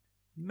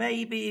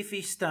 Maybe if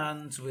he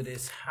stands with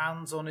his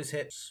hands on his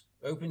hips,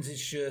 opens his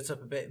shirt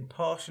up a bit and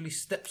partially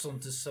steps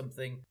onto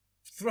something,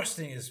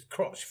 thrusting his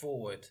crotch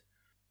forward.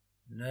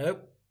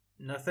 Nope,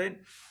 nothing.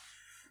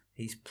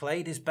 He's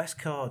played his best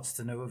cards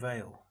to no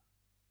avail.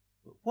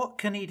 But what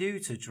can he do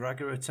to drag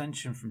her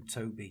attention from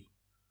Toby?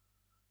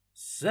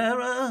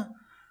 Sarah,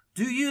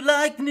 do you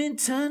like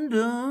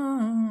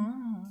Nintendo?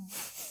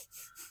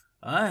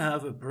 I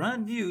have a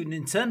brand new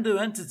Nintendo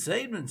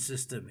Entertainment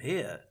System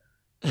here.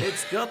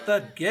 It's got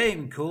that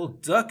game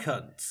called Duck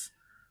Hunt.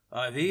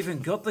 I've even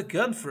got the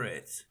gun for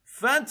it.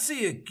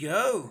 Fancy a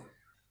go?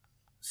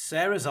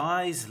 Sarah's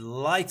eyes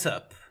light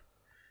up.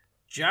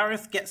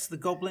 Jareth gets the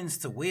goblins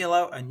to wheel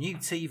out a new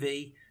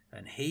TV,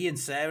 and he and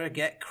Sarah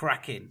get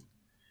cracking.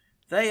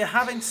 They are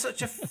having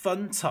such a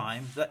fun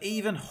time that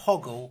even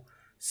Hoggle,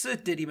 Sir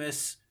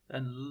Didymus,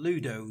 and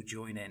Ludo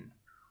join in.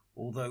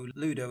 Although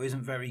Ludo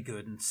isn't very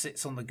good and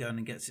sits on the gun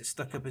and gets it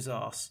stuck up his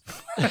arse.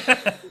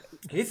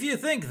 If you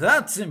think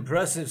that's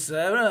impressive,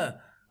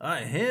 Sarah,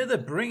 I hear they're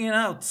bringing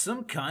out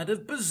some kind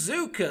of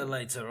bazooka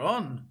later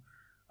on.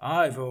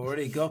 I've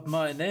already got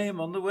my name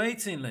on the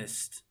waiting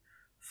list.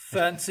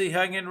 Fancy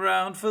hanging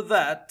round for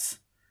that?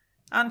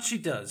 And she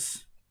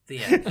does.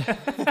 The end.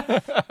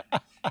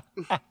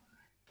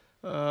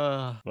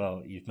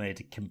 Well, you've made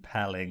a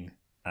compelling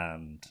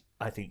and,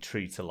 I think,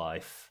 true to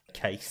life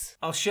case.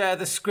 I'll share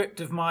the script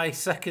of my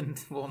second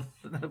one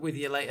with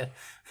you later.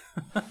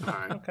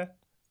 Right. Okay.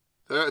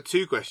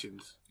 2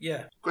 questions.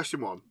 Yeah.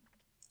 Question 1.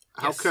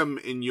 How Yes. come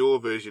in your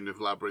version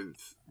of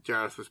Labyrinth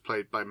Jareth was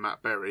played by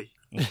Matt Berry.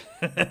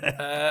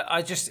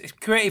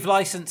 Creative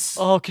license.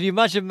 Oh, can you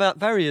imagine Matt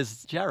Berry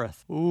as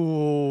Jareth?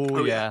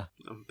 Ooh, yeah.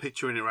 I'm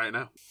picturing it right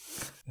now.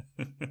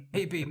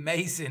 He'd be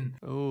amazing.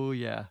 Oh,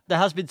 yeah. There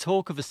has been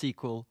talk of a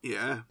sequel.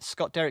 Yeah.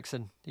 Scott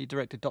Derrickson, he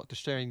directed Doctor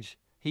Strange.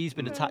 He's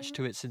been attached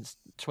to it since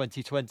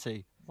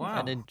 2020. Wow.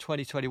 And in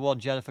 2021,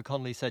 Jennifer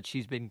Connelly said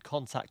she's been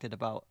contacted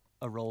about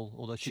a role,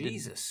 although she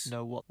Jesus. didn't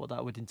know what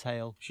that would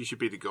entail. She should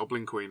be the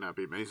Goblin Queen. That'd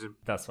be amazing.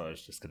 That's what I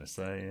was just going to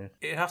say, yeah.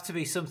 It'd have to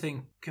be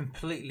something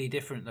completely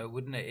different, though,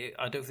 wouldn't it?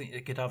 I don't think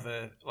they could have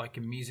a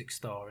music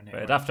star in it. But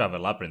it'd have to have a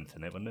labyrinth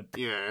in it, wouldn't it?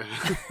 Yeah.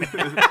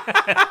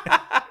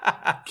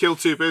 Kill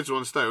two birds with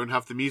one stone.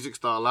 Have the music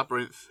star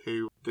Labyrinth,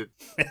 who did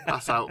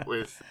pass out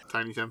with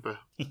Tiny Temper.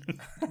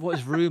 What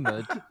is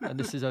rumoured, and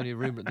this is only a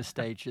rumour at this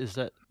stage, is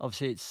that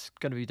obviously it's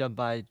going to be done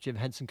by Jim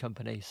Henson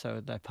Company,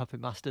 so they're puppet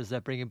masters.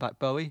 They're bringing back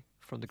Bowie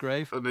from the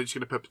grave. And they're just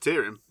going to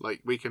puppeteer him,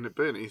 like Weekend at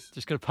Bernie's.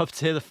 Just going to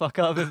puppeteer the fuck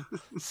out of him.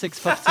 6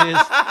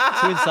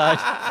 puppeteers, 2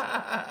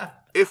 inside.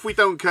 If we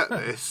don't cut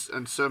this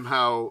and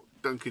somehow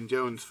Duncan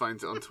Jones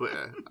finds it on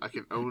Twitter, I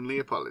can only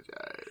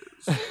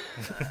apologise.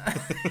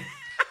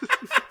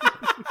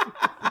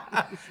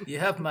 You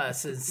have my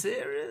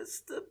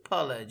sincerest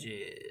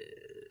apologies.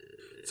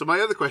 So my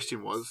other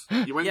question was,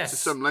 you went Yes. to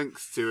some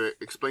lengths to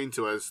explain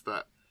to us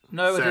that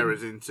No,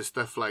 Sarah's into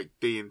stuff like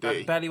D&D.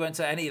 I barely went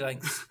to any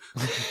lengths.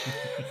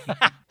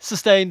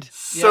 Sustained.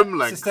 Some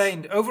lengths.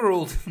 Sustained.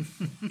 Overruled.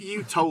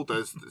 You told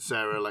us that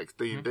Sarah likes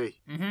D&D.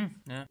 Mm-hmm.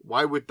 Yeah.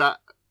 Why would that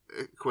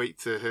equate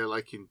to her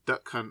liking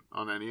Duck Hunt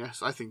on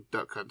NES? I think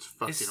Duck Hunt's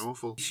fucking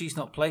awful. She's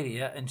not played it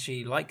yet, and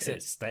she likes it.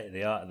 It's state of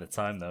the art at the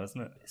time, though,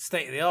 isn't it?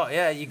 State of the art,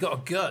 yeah. You got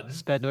a gun.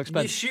 Spared no You're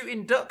expense.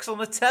 shooting ducks on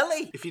the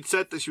telly. If you'd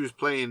said that she was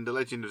playing The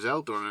Legend of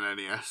Zelda on an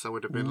NES, I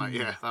would have been like,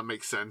 yeah, that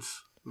makes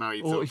sense. Now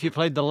you Or talk if you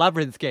played the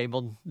Labyrinth game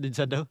on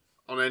Nintendo.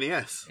 on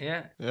NES.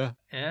 Yeah. Yeah.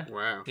 Yeah.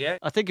 Wow. Yeah.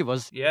 I think it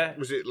was. Yeah.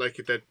 Was it like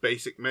a dead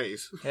basic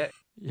maze? Yeah.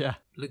 Yeah.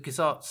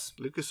 LucasArts.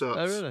 LucasArts.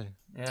 Oh, really?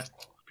 Yeah.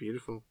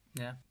 Beautiful.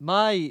 Yeah.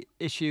 My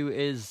issue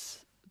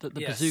is that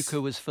the Yes.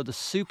 bazooka was for the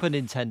Super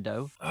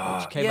Nintendo,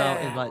 which came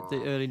out in like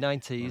the early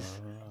 90s.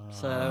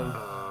 So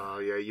Oh,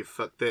 yeah, you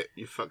fucked it.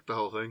 You fucked the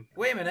whole thing.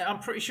 Wait a minute. I'm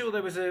pretty sure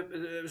there was an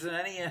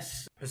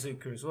NES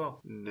bazooka as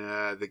well.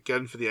 Nah, the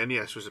gun for the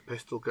NES was a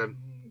pistol gun.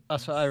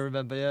 that's what I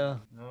remember, yeah.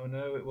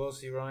 No, it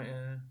was. You're right.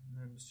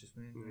 It was just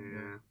me.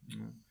 Yeah.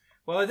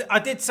 Well, I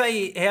did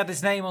say he had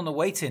his name on the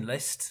waiting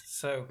list,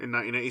 so... In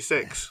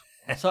 1986.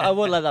 So I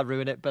won't let that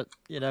ruin it, but,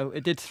 you know,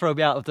 it did throw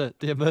me out of the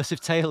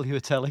immersive tale you were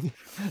telling.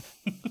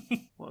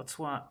 What a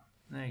twat.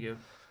 There you go.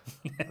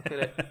 Look at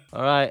it.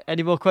 All right,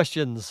 any more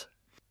questions?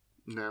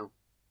 No.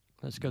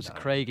 Let's go to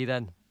Craigie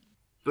then.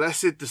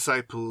 Blessed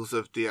disciples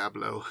of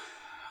Diablo,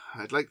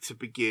 I'd like to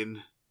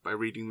begin by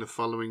reading the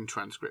following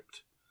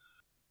transcript.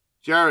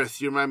 Jareth,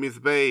 you remind me of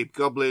the babe.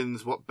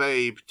 Goblins, what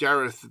babe?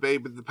 Jareth, the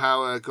babe with the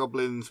power.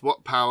 Goblins,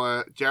 what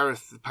power?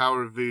 Jareth, the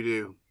power of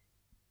voodoo.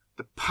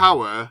 The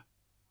power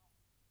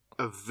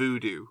of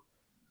voodoo.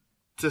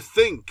 To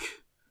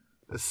think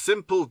a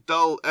simple,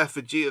 dull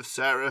effigy of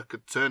Sarah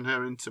could turn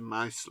her into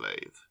my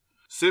slave,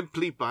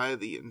 simply by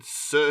the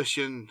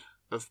insertion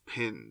of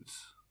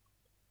pins,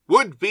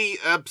 would be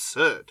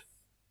absurd.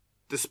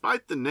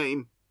 Despite the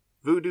name,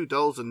 voodoo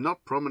dolls are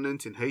not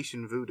prominent in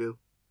Haitian voodoo,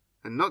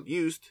 and not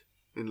used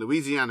in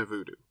Louisiana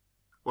voodoo.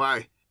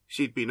 Why,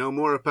 she'd be no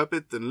more a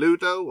puppet than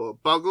Ludo or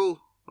Boggle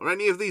or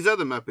any of these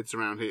other Muppets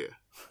around here.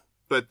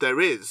 But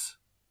there is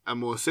a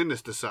more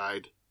sinister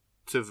side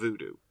to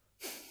voodoo.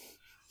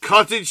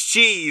 Cottage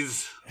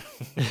cheese!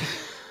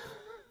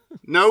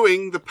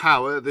 Knowing the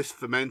power this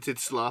fermented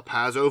slop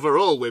has over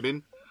all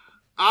women,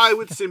 I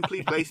would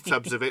simply place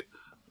tubs of it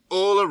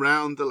all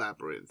around the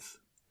labyrinth.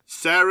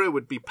 Sarah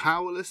would be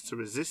powerless to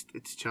resist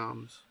its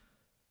charms.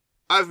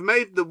 I've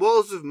made the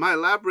walls of my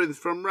labyrinth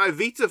from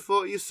Rivita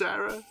for you,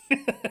 Sarah.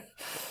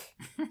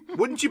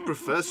 Wouldn't you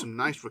prefer some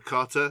nice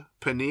ricotta,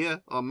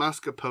 paneer, or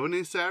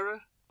mascarpone,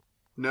 Sarah?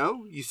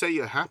 No? You say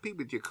you're happy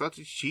with your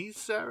cottage cheese,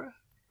 Sarah?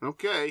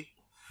 Okay.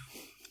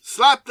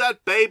 Slap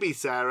that baby,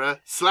 Sarah.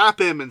 Slap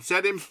him and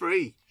set him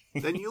free.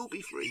 Then you'll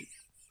be free.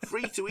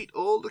 Free to eat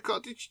all the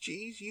cottage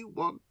cheese you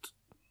want.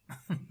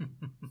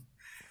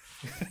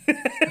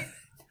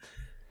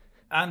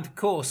 And, of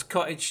course,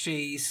 cottage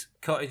cheese.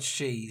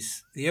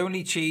 The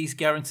only cheese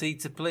guaranteed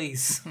to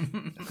please.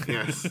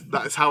 Yes,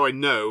 that's how I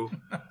know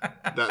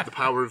that the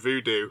power of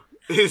voodoo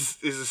is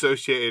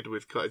associated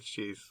with cottage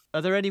cheese.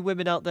 Are there any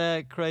women out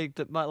there, Craig,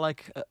 that might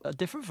like a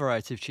different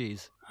variety of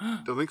cheese?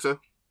 Don't think so.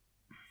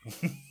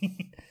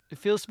 It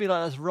feels to me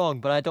like that's wrong,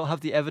 but I don't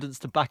have the evidence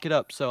to back it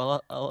up,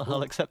 so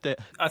I'll accept it.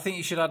 I think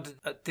you should add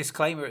a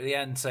disclaimer at the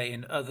end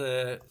saying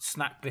other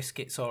snack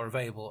biscuits are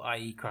available,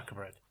 i.e. cracker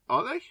bread.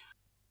 Are they?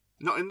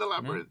 Not in the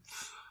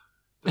labyrinth.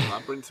 The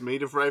labyrinth's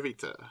made of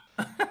Rivita.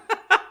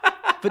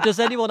 But does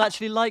anyone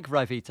actually like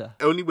Rivita?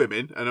 Only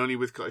women, and only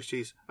with cottage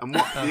cheese. And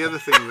what the other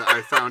thing that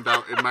I found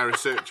out in my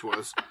research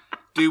was,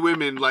 do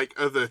women like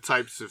other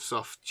types of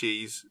soft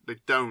cheese? They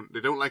don't.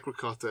 They don't like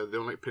ricotta. They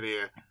don't like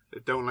paneer. They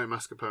don't like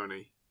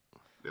mascarpone.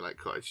 They like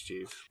cottage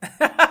cheese.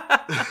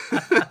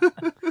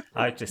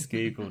 I just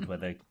googled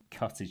whether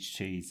cottage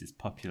cheese is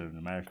popular in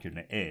America, and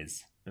it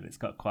is, but it's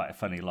got quite a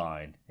funny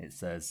line. It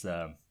says,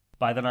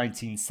 by the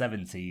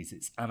 1970s,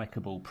 its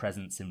amicable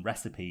presence in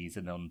recipes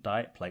and on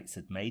diet plates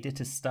had made it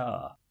a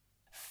star.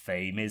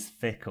 Fame is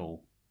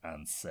fickle,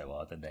 and so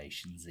are the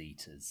nation's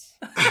eaters.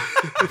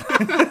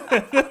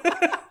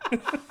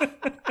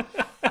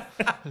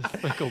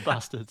 Fickle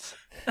bastards.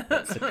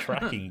 That's a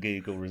cracking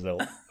Google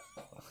result.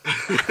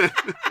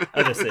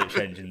 Other search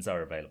engines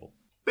are available.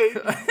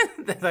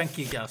 Thank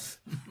you, Gus.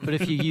 But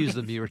if you use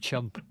them, you're a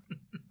chump.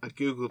 I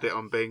googled it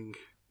on Bing,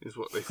 is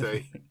what they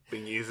say.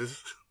 Bing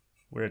users.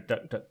 We're a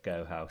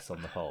DuckDuckGo house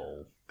on the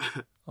whole.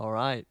 All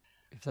right.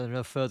 If there are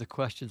no further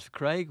questions for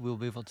Craig, we'll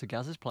move on to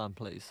Gaz's plan,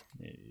 please.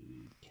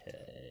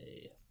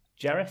 Okay.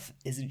 Jareth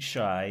isn't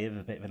shy of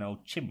a bit of an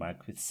old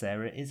chinwag with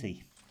Sarah, is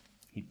he?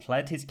 He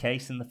pled his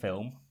case in the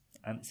film,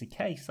 and it's a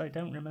case I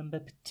don't remember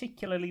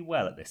particularly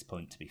well at this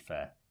point, to be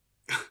fair.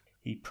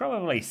 He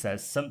probably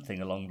says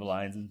something along the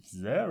lines of,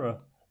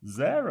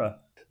 Zara,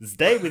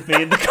 stay with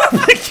me in the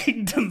Goblin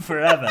Kingdom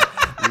forever,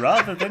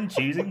 rather than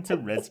choosing to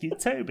rescue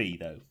Toby,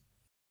 though.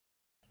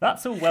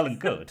 That's all well and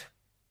good,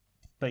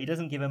 but he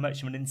doesn't give her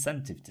much of an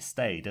incentive to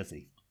stay, does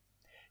he?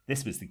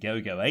 This was the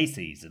go-go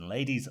 80s, and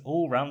ladies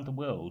all round the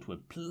world were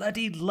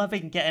bloody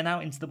loving getting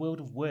out into the world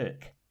of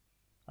work.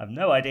 I've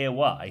no idea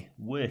why.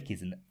 Work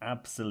is an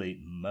absolute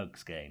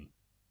mugs game.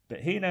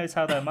 But who knows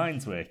how their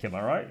minds work, am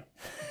I right?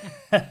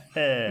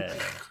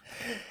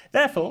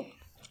 Therefore,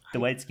 the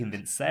way to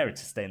convince Sarah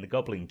to stay in the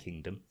Goblin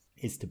Kingdom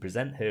is to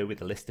present her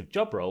with a list of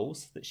job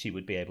roles that she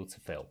would be able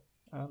to fill.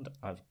 And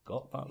I've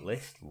got that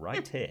list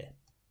right here.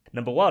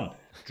 Number 1,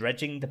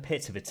 dredging the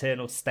pit of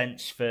eternal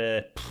stench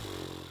for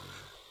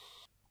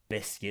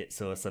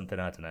biscuits or something,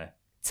 I don't know.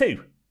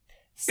 2,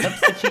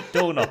 substitute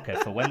door knocker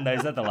for when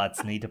those other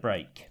lads need a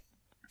break.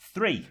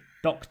 3,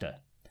 doctor.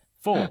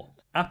 4,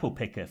 apple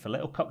picker for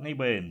little cockney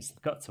worms.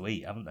 They've got to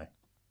eat, haven't they?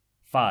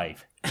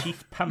 5,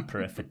 chief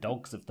pamperer for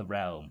dogs of the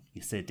realm,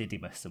 your Sir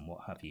Didymus and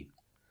what have you.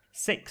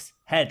 6,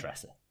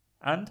 hairdresser.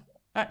 And,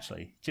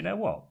 actually, do you know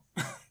what?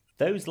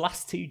 Those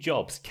last 2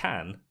 jobs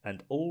can,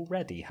 and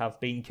already have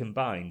been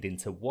combined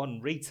into one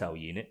retail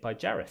unit by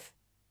Jareth.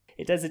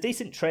 It does a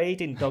decent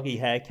trade in doggy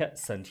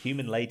haircuts and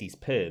human ladies'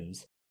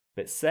 perms,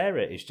 but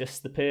Sarah is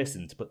just the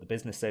person to put the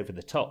business over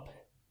the top.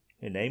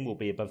 Her name will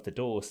be above the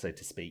door, so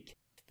to speak.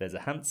 There's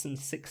a handsome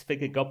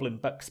 6-figure Goblin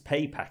Bucks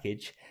pay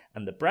package,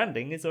 and the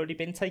branding has already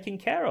been taken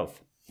care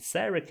of.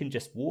 Sarah can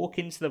just walk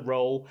into the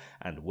role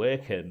and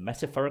work her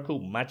metaphorical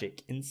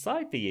magic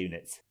inside the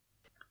unit.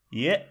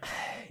 Yep,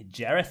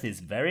 Jareth is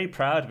very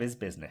proud of his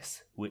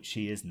business, which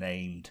he has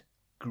named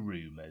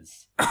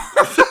Groomers.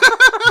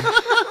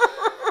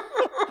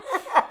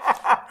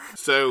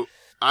 So,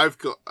 I've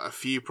got a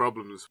few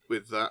problems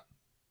with that.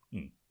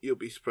 You'll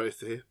be surprised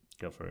to hear.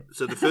 Go for it.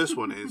 So the first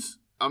one is,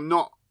 I'm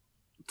not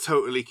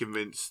totally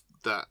convinced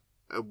that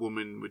a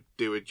woman would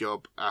do a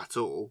job at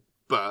all,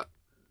 but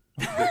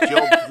the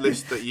job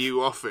list that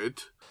you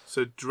offered,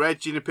 so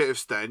dredging a pit of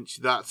stench,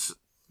 that's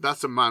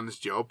a man's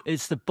job.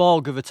 It's the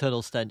bog of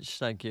eternal stench,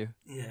 thank you.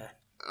 Yeah.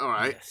 All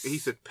right, Yes. he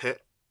said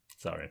pit.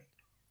 Sorry.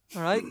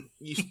 All right.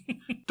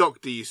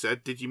 Doctor, you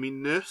said. Did you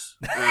mean nurse?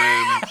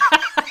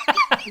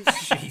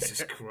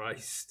 Jesus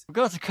Christ. We've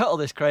got to cut all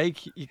this, Craig.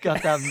 You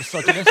goddamn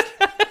misogynist.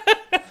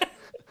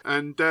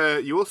 And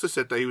you also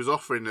said that he was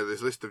offering her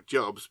this list of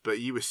jobs, but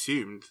you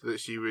assumed that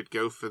she would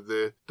go for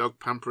the dog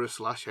pamperer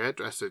 /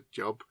 hairdresser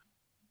job.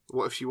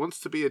 What if she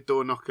wants to be a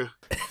door knocker?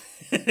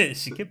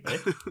 She could be.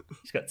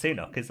 She's got 2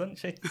 knockers, hasn't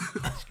she?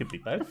 She could be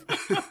both.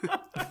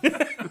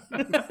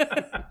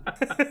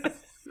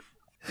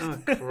 Oh,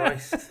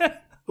 Christ.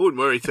 I wouldn't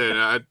worry,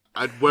 Turner.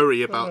 I'd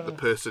worry about the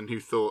person who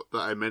thought that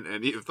I meant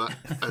any of that.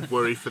 I'd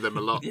worry for them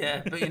a lot.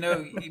 Yeah, but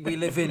we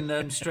live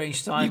in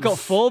strange times. You've got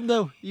form,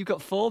 though. You've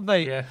got form,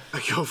 mate. Yeah.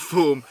 I got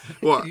form.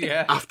 What?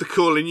 Yeah. After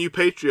calling you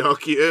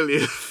patriarchy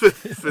earlier for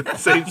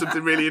saying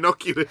something really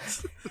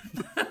innocuous.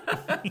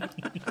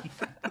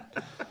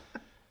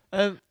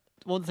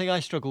 One thing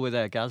I struggled with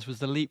there, Gaz, was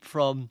the leap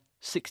from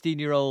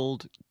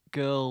 16-year-old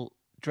girl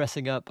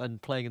dressing up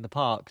and playing in the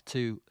park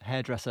to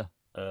hairdresser.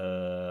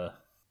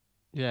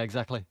 Yeah,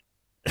 exactly.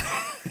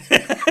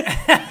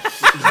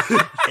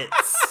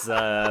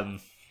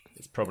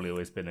 It's probably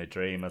always been a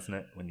dream, hasn't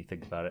it, when you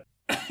think about it?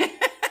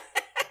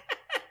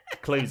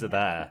 Clues are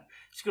there.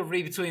 She's got to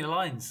read between the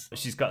lines.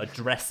 She's got a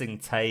dressing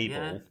table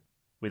Yeah.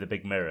 with a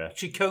big mirror.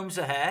 She combs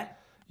her hair.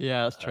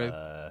 Yeah, that's true.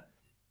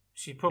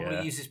 She probably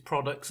Yeah. uses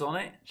products on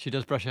it. She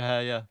does brush her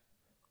hair, yeah.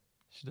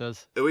 She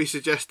does. Are we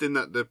suggesting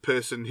that the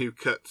person who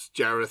cuts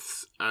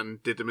Jareth's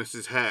and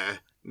Didymus's hair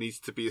needs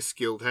to be a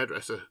skilled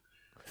hairdresser?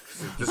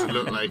 'Cause it doesn't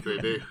look like they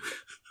do.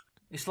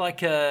 It's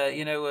like,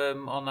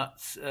 on that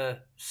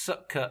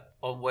suck cut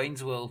on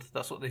Wayne's World.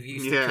 That's what they've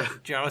used Yeah. to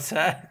cut Jareth's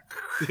hair.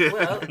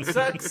 Well, it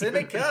sucks and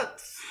it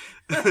cuts.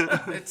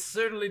 It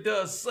certainly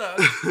does suck.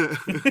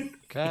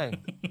 Okay.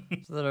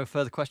 So there are no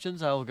further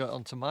questions. I will go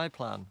on to my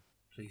plan.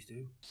 Please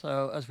do.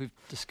 So, as we've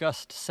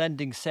discussed,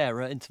 sending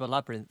Sarah into the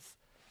labyrinth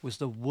was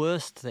the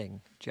worst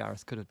thing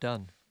Jareth could have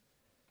done.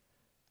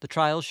 The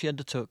trials she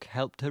undertook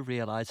helped her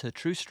realise her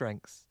true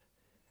strengths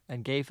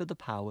and gave her the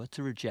power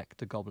to reject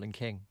the Goblin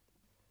King.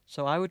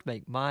 So I would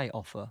make my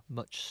offer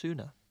much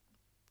sooner.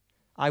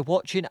 I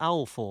watch in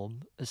owl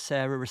form as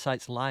Sarah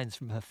recites lines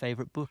from her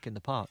favourite book in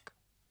the park.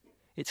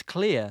 It's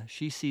clear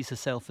she sees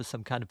herself as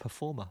some kind of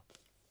performer.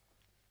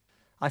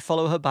 I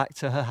follow her back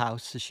to her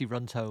house as she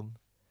runs home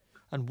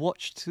and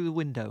watch through the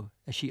window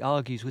as she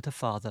argues with her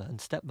father and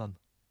stepmum.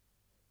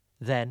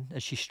 Then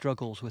as she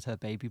struggles with her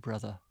baby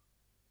brother.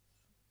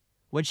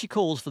 When she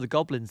calls for the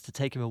goblins to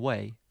take him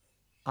away,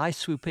 I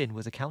swoop in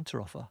with a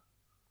counteroffer.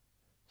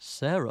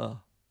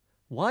 Sarah,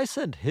 why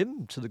send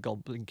him to the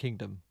Goblin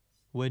Kingdom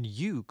when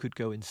you could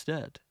go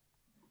instead?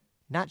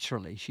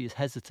 Naturally, she is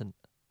hesitant,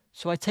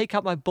 so I take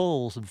out my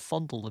balls and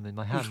fondle them in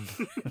my hand.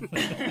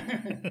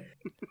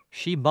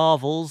 She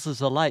marvels as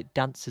the light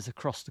dances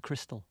across the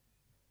crystal.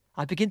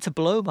 I begin to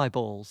blow my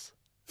balls,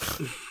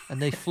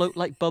 and they float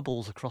like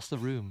bubbles across the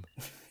room,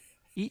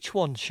 each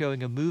one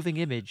showing a moving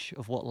image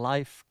of what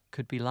life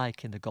could be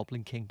like in the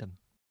Goblin Kingdom.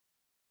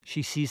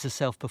 She sees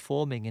herself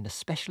performing in a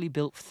specially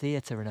built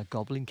theatre in a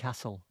goblin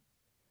castle.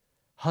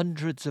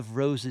 Hundreds of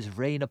roses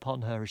rain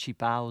upon her as she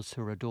bows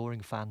to her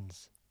adoring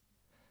fans.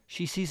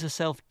 She sees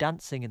herself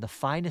dancing in the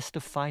finest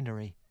of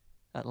finery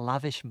at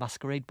lavish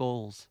masquerade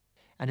balls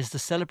and is the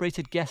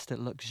celebrated guest at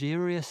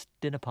luxurious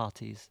dinner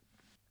parties.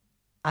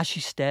 As she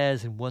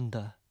stares in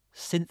wonder,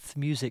 synth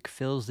music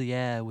fills the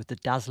air with the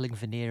dazzling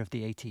veneer of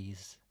the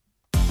 80s.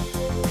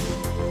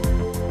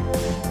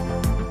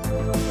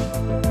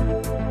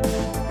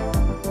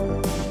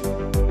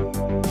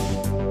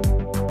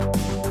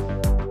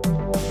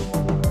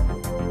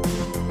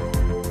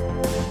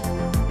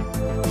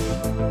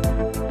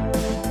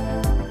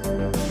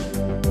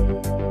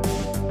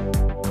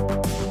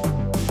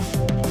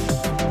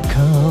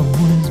 Come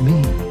with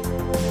me,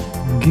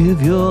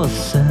 give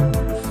yourself,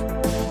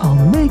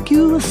 I'll make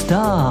you a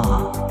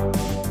star.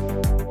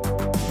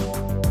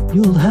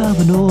 You'll have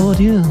an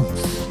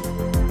audience,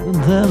 and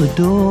they'll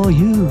adore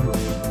you.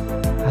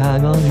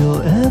 Hang on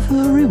your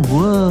every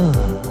word.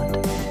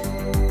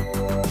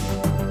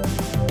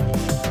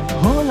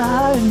 All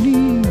I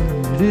need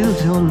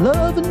is your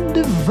love and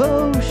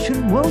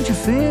devotion. Won't you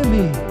fear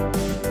me?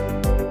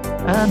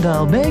 And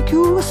I'll make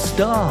you a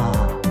star.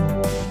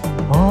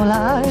 All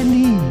I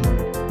need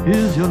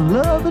is your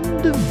love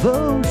and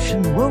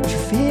devotion. Won't you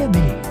fear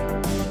me?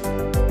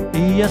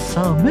 Yes,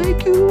 I'll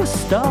make you a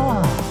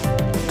star.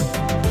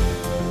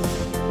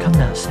 Come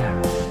now,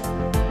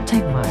 Sarah,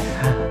 take my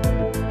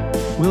hand.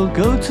 We'll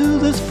go to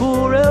this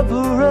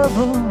forever,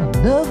 ever,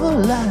 never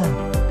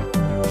land.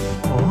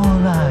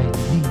 All I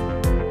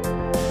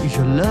need is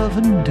your love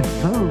and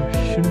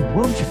devotion.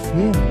 Won't you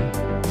fear me?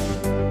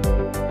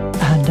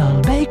 And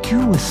I'll make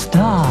you a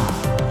star.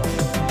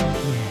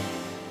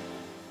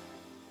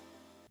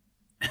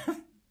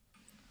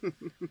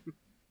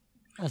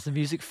 As the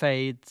music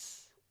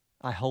fades,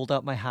 I hold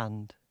out my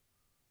hand.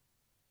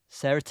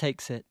 Sarah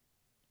takes it,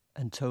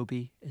 and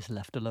Toby is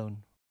left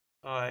alone.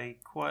 I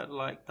quite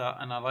like that,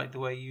 and I like the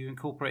way you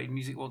incorporated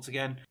music once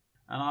again.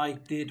 And I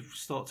did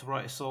start to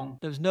write a song.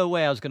 There was no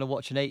way I was going to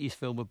watch an 80s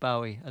film with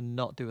Bowie and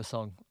not do a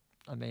song.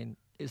 I mean,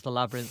 it's the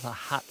Labyrinth, I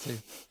had to.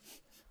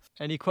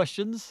 Any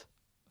questions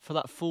for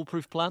that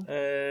foolproof plan?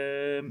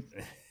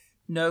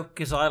 No,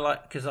 because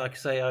like I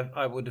say, I've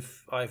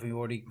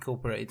already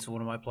incorporated into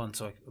one of my plans,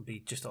 so I would be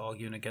just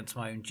arguing against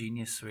my own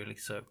genius, really.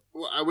 So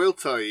what I will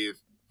tell you,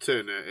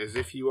 Turner, is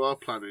if you are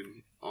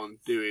planning on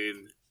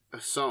doing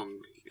a song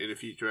in a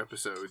future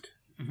episode,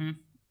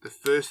 the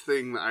first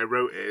thing that I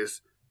wrote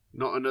is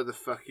not another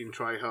fucking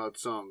try hard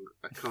song.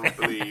 I can't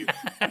believe.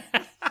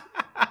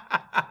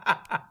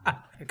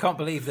 I can't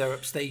believe they're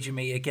upstaging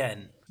me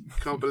again.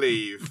 Can't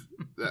believe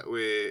that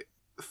we're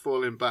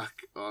falling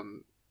back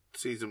on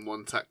season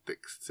 1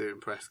 tactics to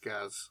impress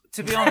Gaz.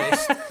 To be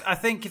honest, I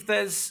think if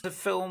there's a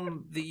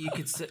film that you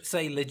could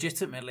say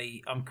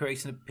legitimately I'm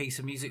creating a piece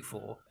of music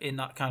for in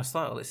that kind of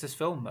style, it's this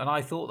film. And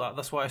I thought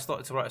that's why I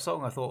started to write a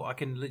song. I thought I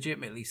can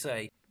legitimately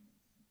say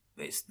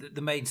it's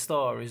the main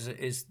star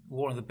is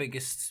one of the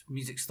biggest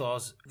music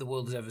stars the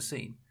world has ever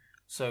seen.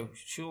 So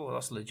sure,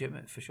 that's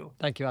legitimate for sure.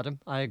 Thank you, Adam.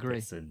 I agree.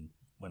 Listen,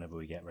 whenever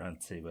we get round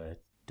to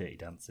Dirty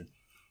Dancing,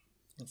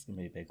 that's going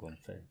to be a big one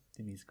for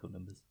the musical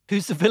numbers.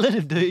 Who's the villain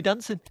of Dirty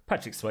Dancing?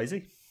 Patrick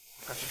Swayze.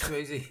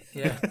 Patrick Swayze,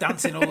 yeah,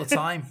 dancing all the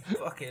time.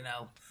 Fucking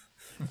hell.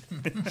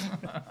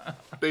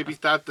 Baby's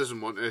dad doesn't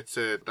want her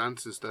to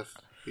dance and stuff.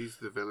 He's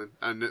the villain.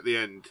 And at the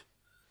end,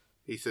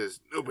 he says,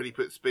 nobody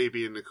puts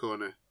baby in the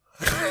corner.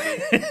 He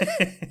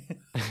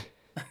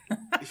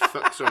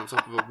fucks her on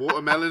top of a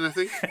watermelon, I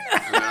think.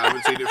 And I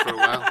haven't seen it for a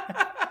while.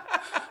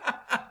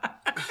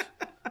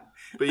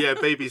 But yeah,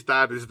 baby's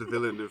dad is the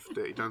villain of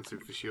Dirty Dancing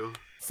for sure.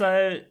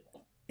 So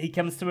he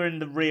comes to her in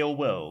the real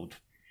world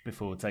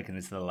before taking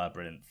her to the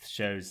labyrinth,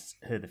 shows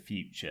her the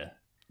future.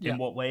 Yeah. In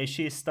what way is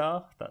she a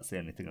star? That's the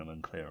only thing I'm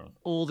unclear on.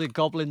 All the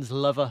goblins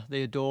love her,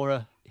 they adore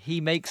her.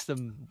 He makes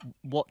them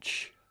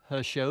watch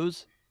her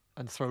shows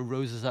and throw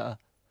roses at her.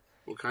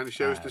 What kind of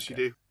shows does she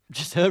do?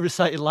 Just her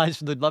reciting lines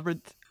from the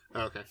Labyrinth.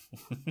 Okay.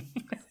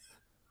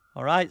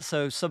 All right,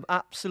 so some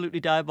absolutely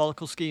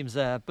diabolical schemes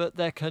there, but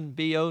there can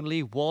be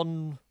only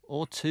 1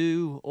 or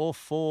 2 or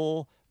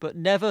 4, but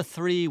never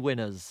 3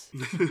 winners.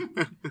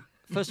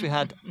 First we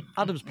had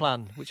Adam's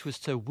plan, which was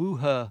to woo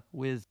her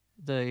with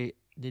the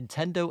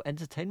Nintendo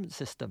Entertainment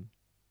System.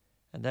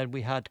 And then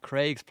we had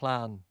Craig's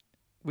plan,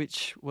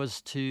 which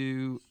was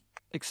to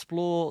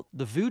explore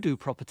the voodoo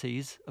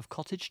properties of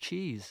cottage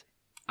cheese.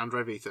 And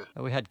Revita.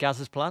 And we had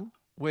Gaz's plan,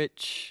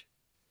 which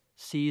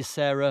sees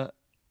Sarah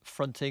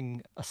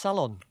fronting a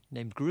salon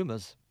named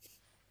Groomers.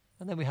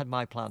 And then we had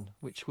my plan,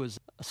 which was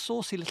a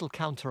saucy little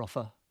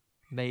counteroffer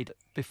made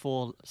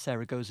before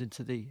Sarah goes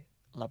into the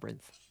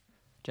labyrinth.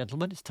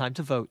 Gentlemen, it's time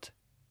to vote.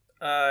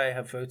 I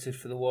have voted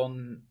for the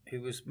one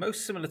who was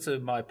most similar to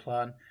my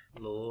plan,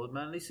 Lord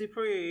Manly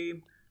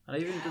Supreme. And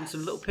I've even done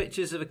some little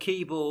pictures of a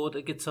keyboard,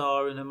 a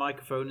guitar, and a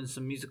microphone, and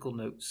some musical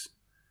notes.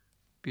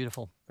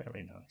 Beautiful.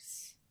 Very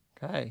nice.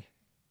 Okay.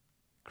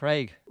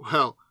 Craig.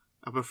 Well,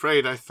 I'm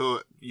afraid I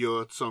thought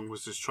your song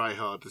was as try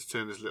hard as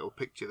Turner's little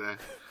picture there.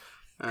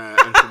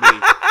 And for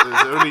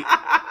me,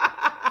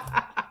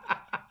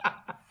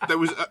 there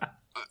was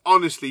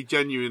honestly,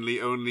 genuinely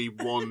only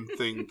one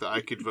thing that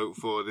I could vote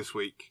for this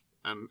week.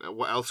 And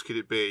what else could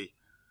it be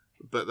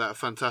but that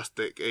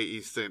fantastic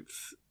 80s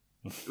synth,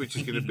 which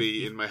is going to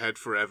be in my head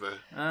forever.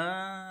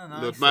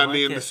 Nice. Lord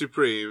Manly and it. the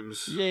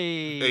Supremes.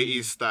 Yay.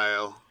 80s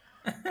style.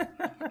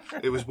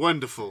 It was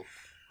wonderful.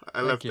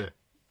 I loved it.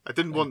 I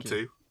didn't want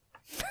to.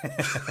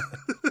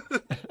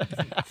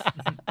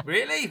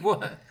 Really?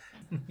 What?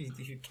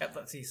 You kept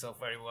that to yourself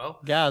very well.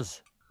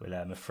 Gaz. Well,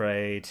 I'm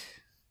afraid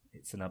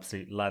it's an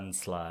absolute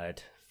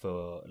landslide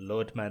for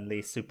Lord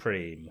Manly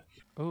Supreme.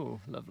 Oh,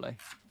 lovely.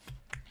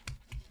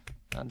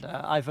 And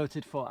I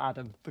voted for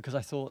Adam because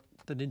I thought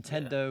the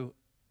Nintendo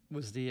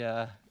was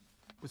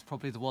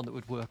probably the one that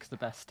would work the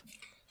best.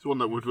 It's the one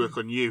that would work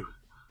on you.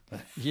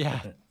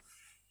 Yeah.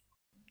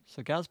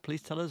 So, Gaz,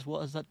 please tell us,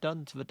 what has that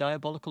done to the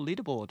diabolical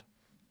leaderboard?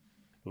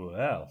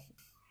 Well,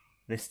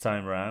 this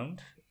time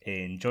round,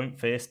 in joint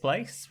first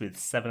place with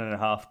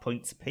 7.5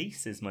 points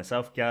apiece is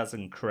myself, Gaz,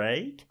 and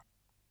Craig.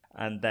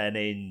 And then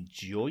in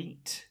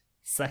joint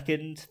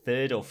second,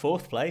 third, or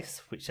fourth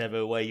place,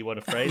 whichever way you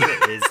want to phrase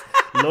it, is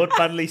Lord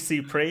Manly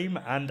Supreme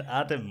and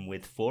Adam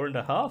with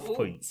 4.5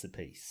 points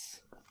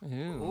apiece.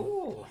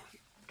 Ooh.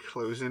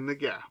 Closing the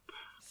gap.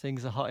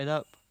 Things are hotting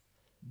up.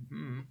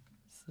 Mm-hmm.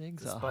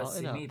 Things The are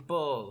spicy hotting up.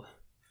 meatball.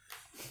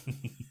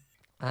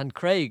 And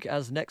Craig,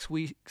 as next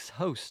week's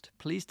host,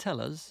 please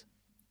tell us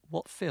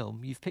what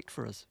film you've picked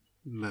for us.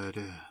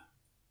 Murder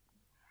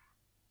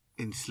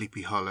in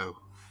Sleepy Hollow.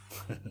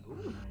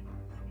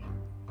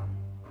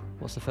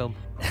 What's the film?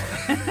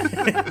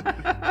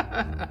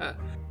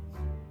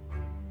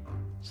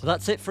 So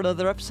that's it for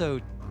another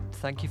episode.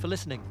 Thank you for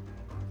listening.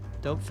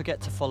 Don't forget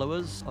to follow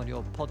us on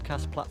your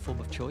podcast platform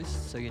of choice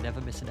so you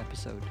never miss an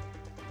episode.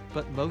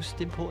 But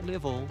most importantly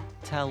of all,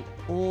 tell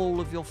all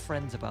of your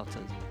friends about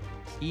us,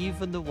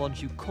 even the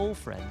ones you call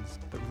friends,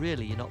 but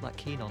really you're not that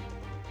keen on.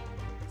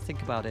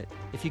 Think about it.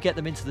 If you get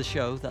them into the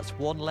show, that's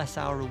 1 less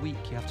hour a week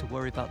you have to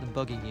worry about them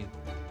bugging you.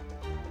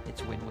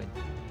 It's win-win.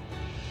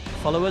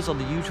 Follow us on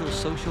the usual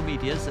social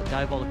medias at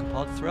Diabolical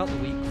Pod throughout the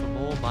week for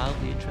more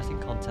mildly interesting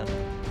content.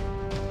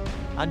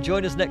 And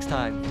join us next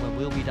time when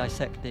we'll be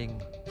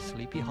dissecting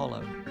Sleepy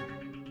Hollow.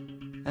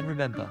 And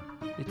remember,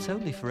 it's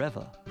only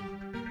forever,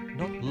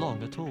 not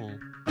long at all.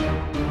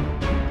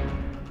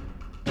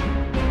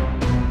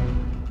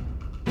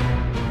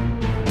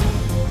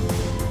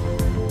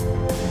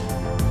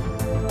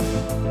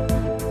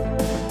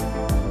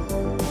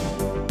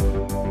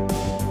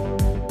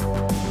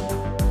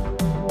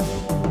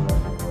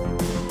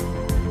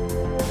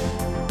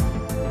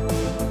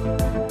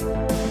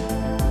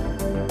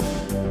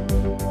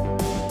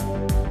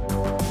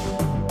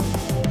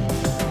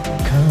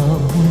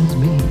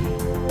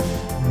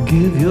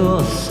 Give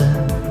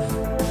yourself,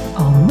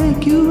 I'll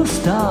make you a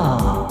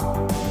star.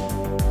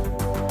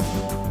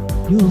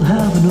 You'll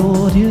have an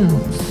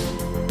audience,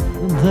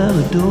 and they'll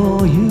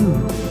adore you.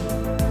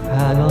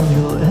 Hang on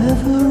your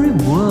every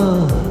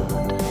word.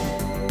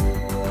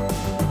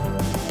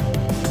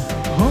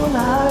 All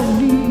I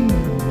need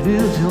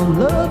is your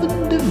love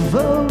and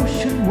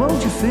devotion.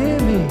 Won't you fear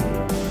me?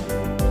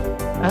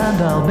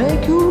 And I'll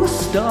make you a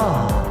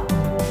star.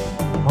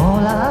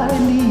 All I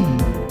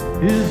need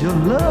is your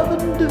love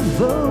and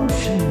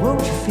devotion, won't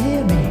you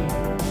fear me?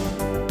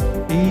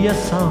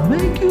 Yes, I'll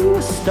make you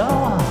a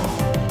star.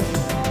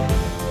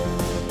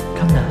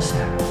 Come now,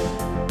 Sarah,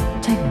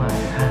 take my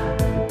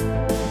hand.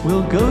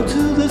 We'll go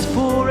to this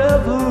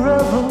forever,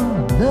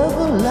 ever,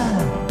 never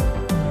land.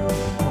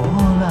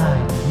 All I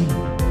need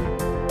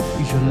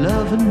is your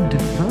love and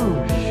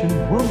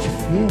devotion, won't you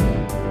fear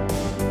me?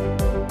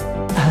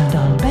 And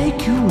I'll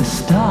make you a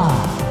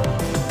star.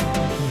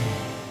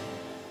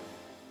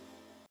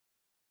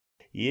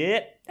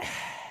 Yep,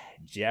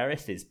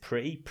 Jareth is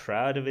pretty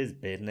proud of his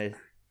business.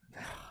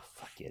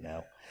 Fucking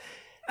hell.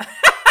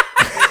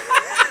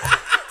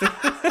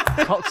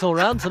 Cocks all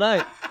round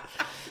tonight.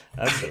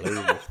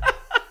 Unbelievable.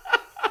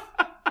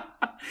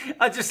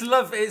 I just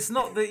love it. It's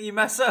not that you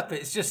mess up.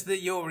 It's just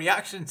that your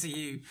reaction to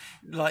you,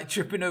 like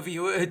tripping over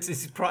your words,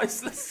 is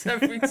priceless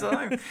every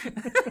time.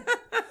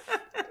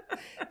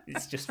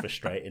 It's just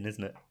frustrating,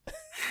 isn't it?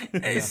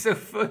 It's so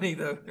funny,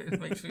 though. It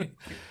makes me...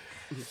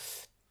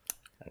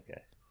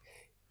 Okay.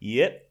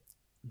 Yep.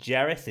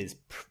 Jareth is...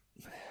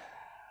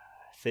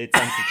 Third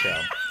time's the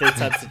charm. Third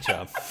time's the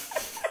charm.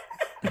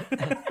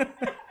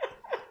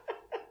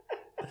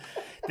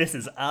 This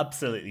has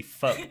absolutely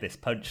fucked this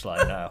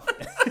punchline now.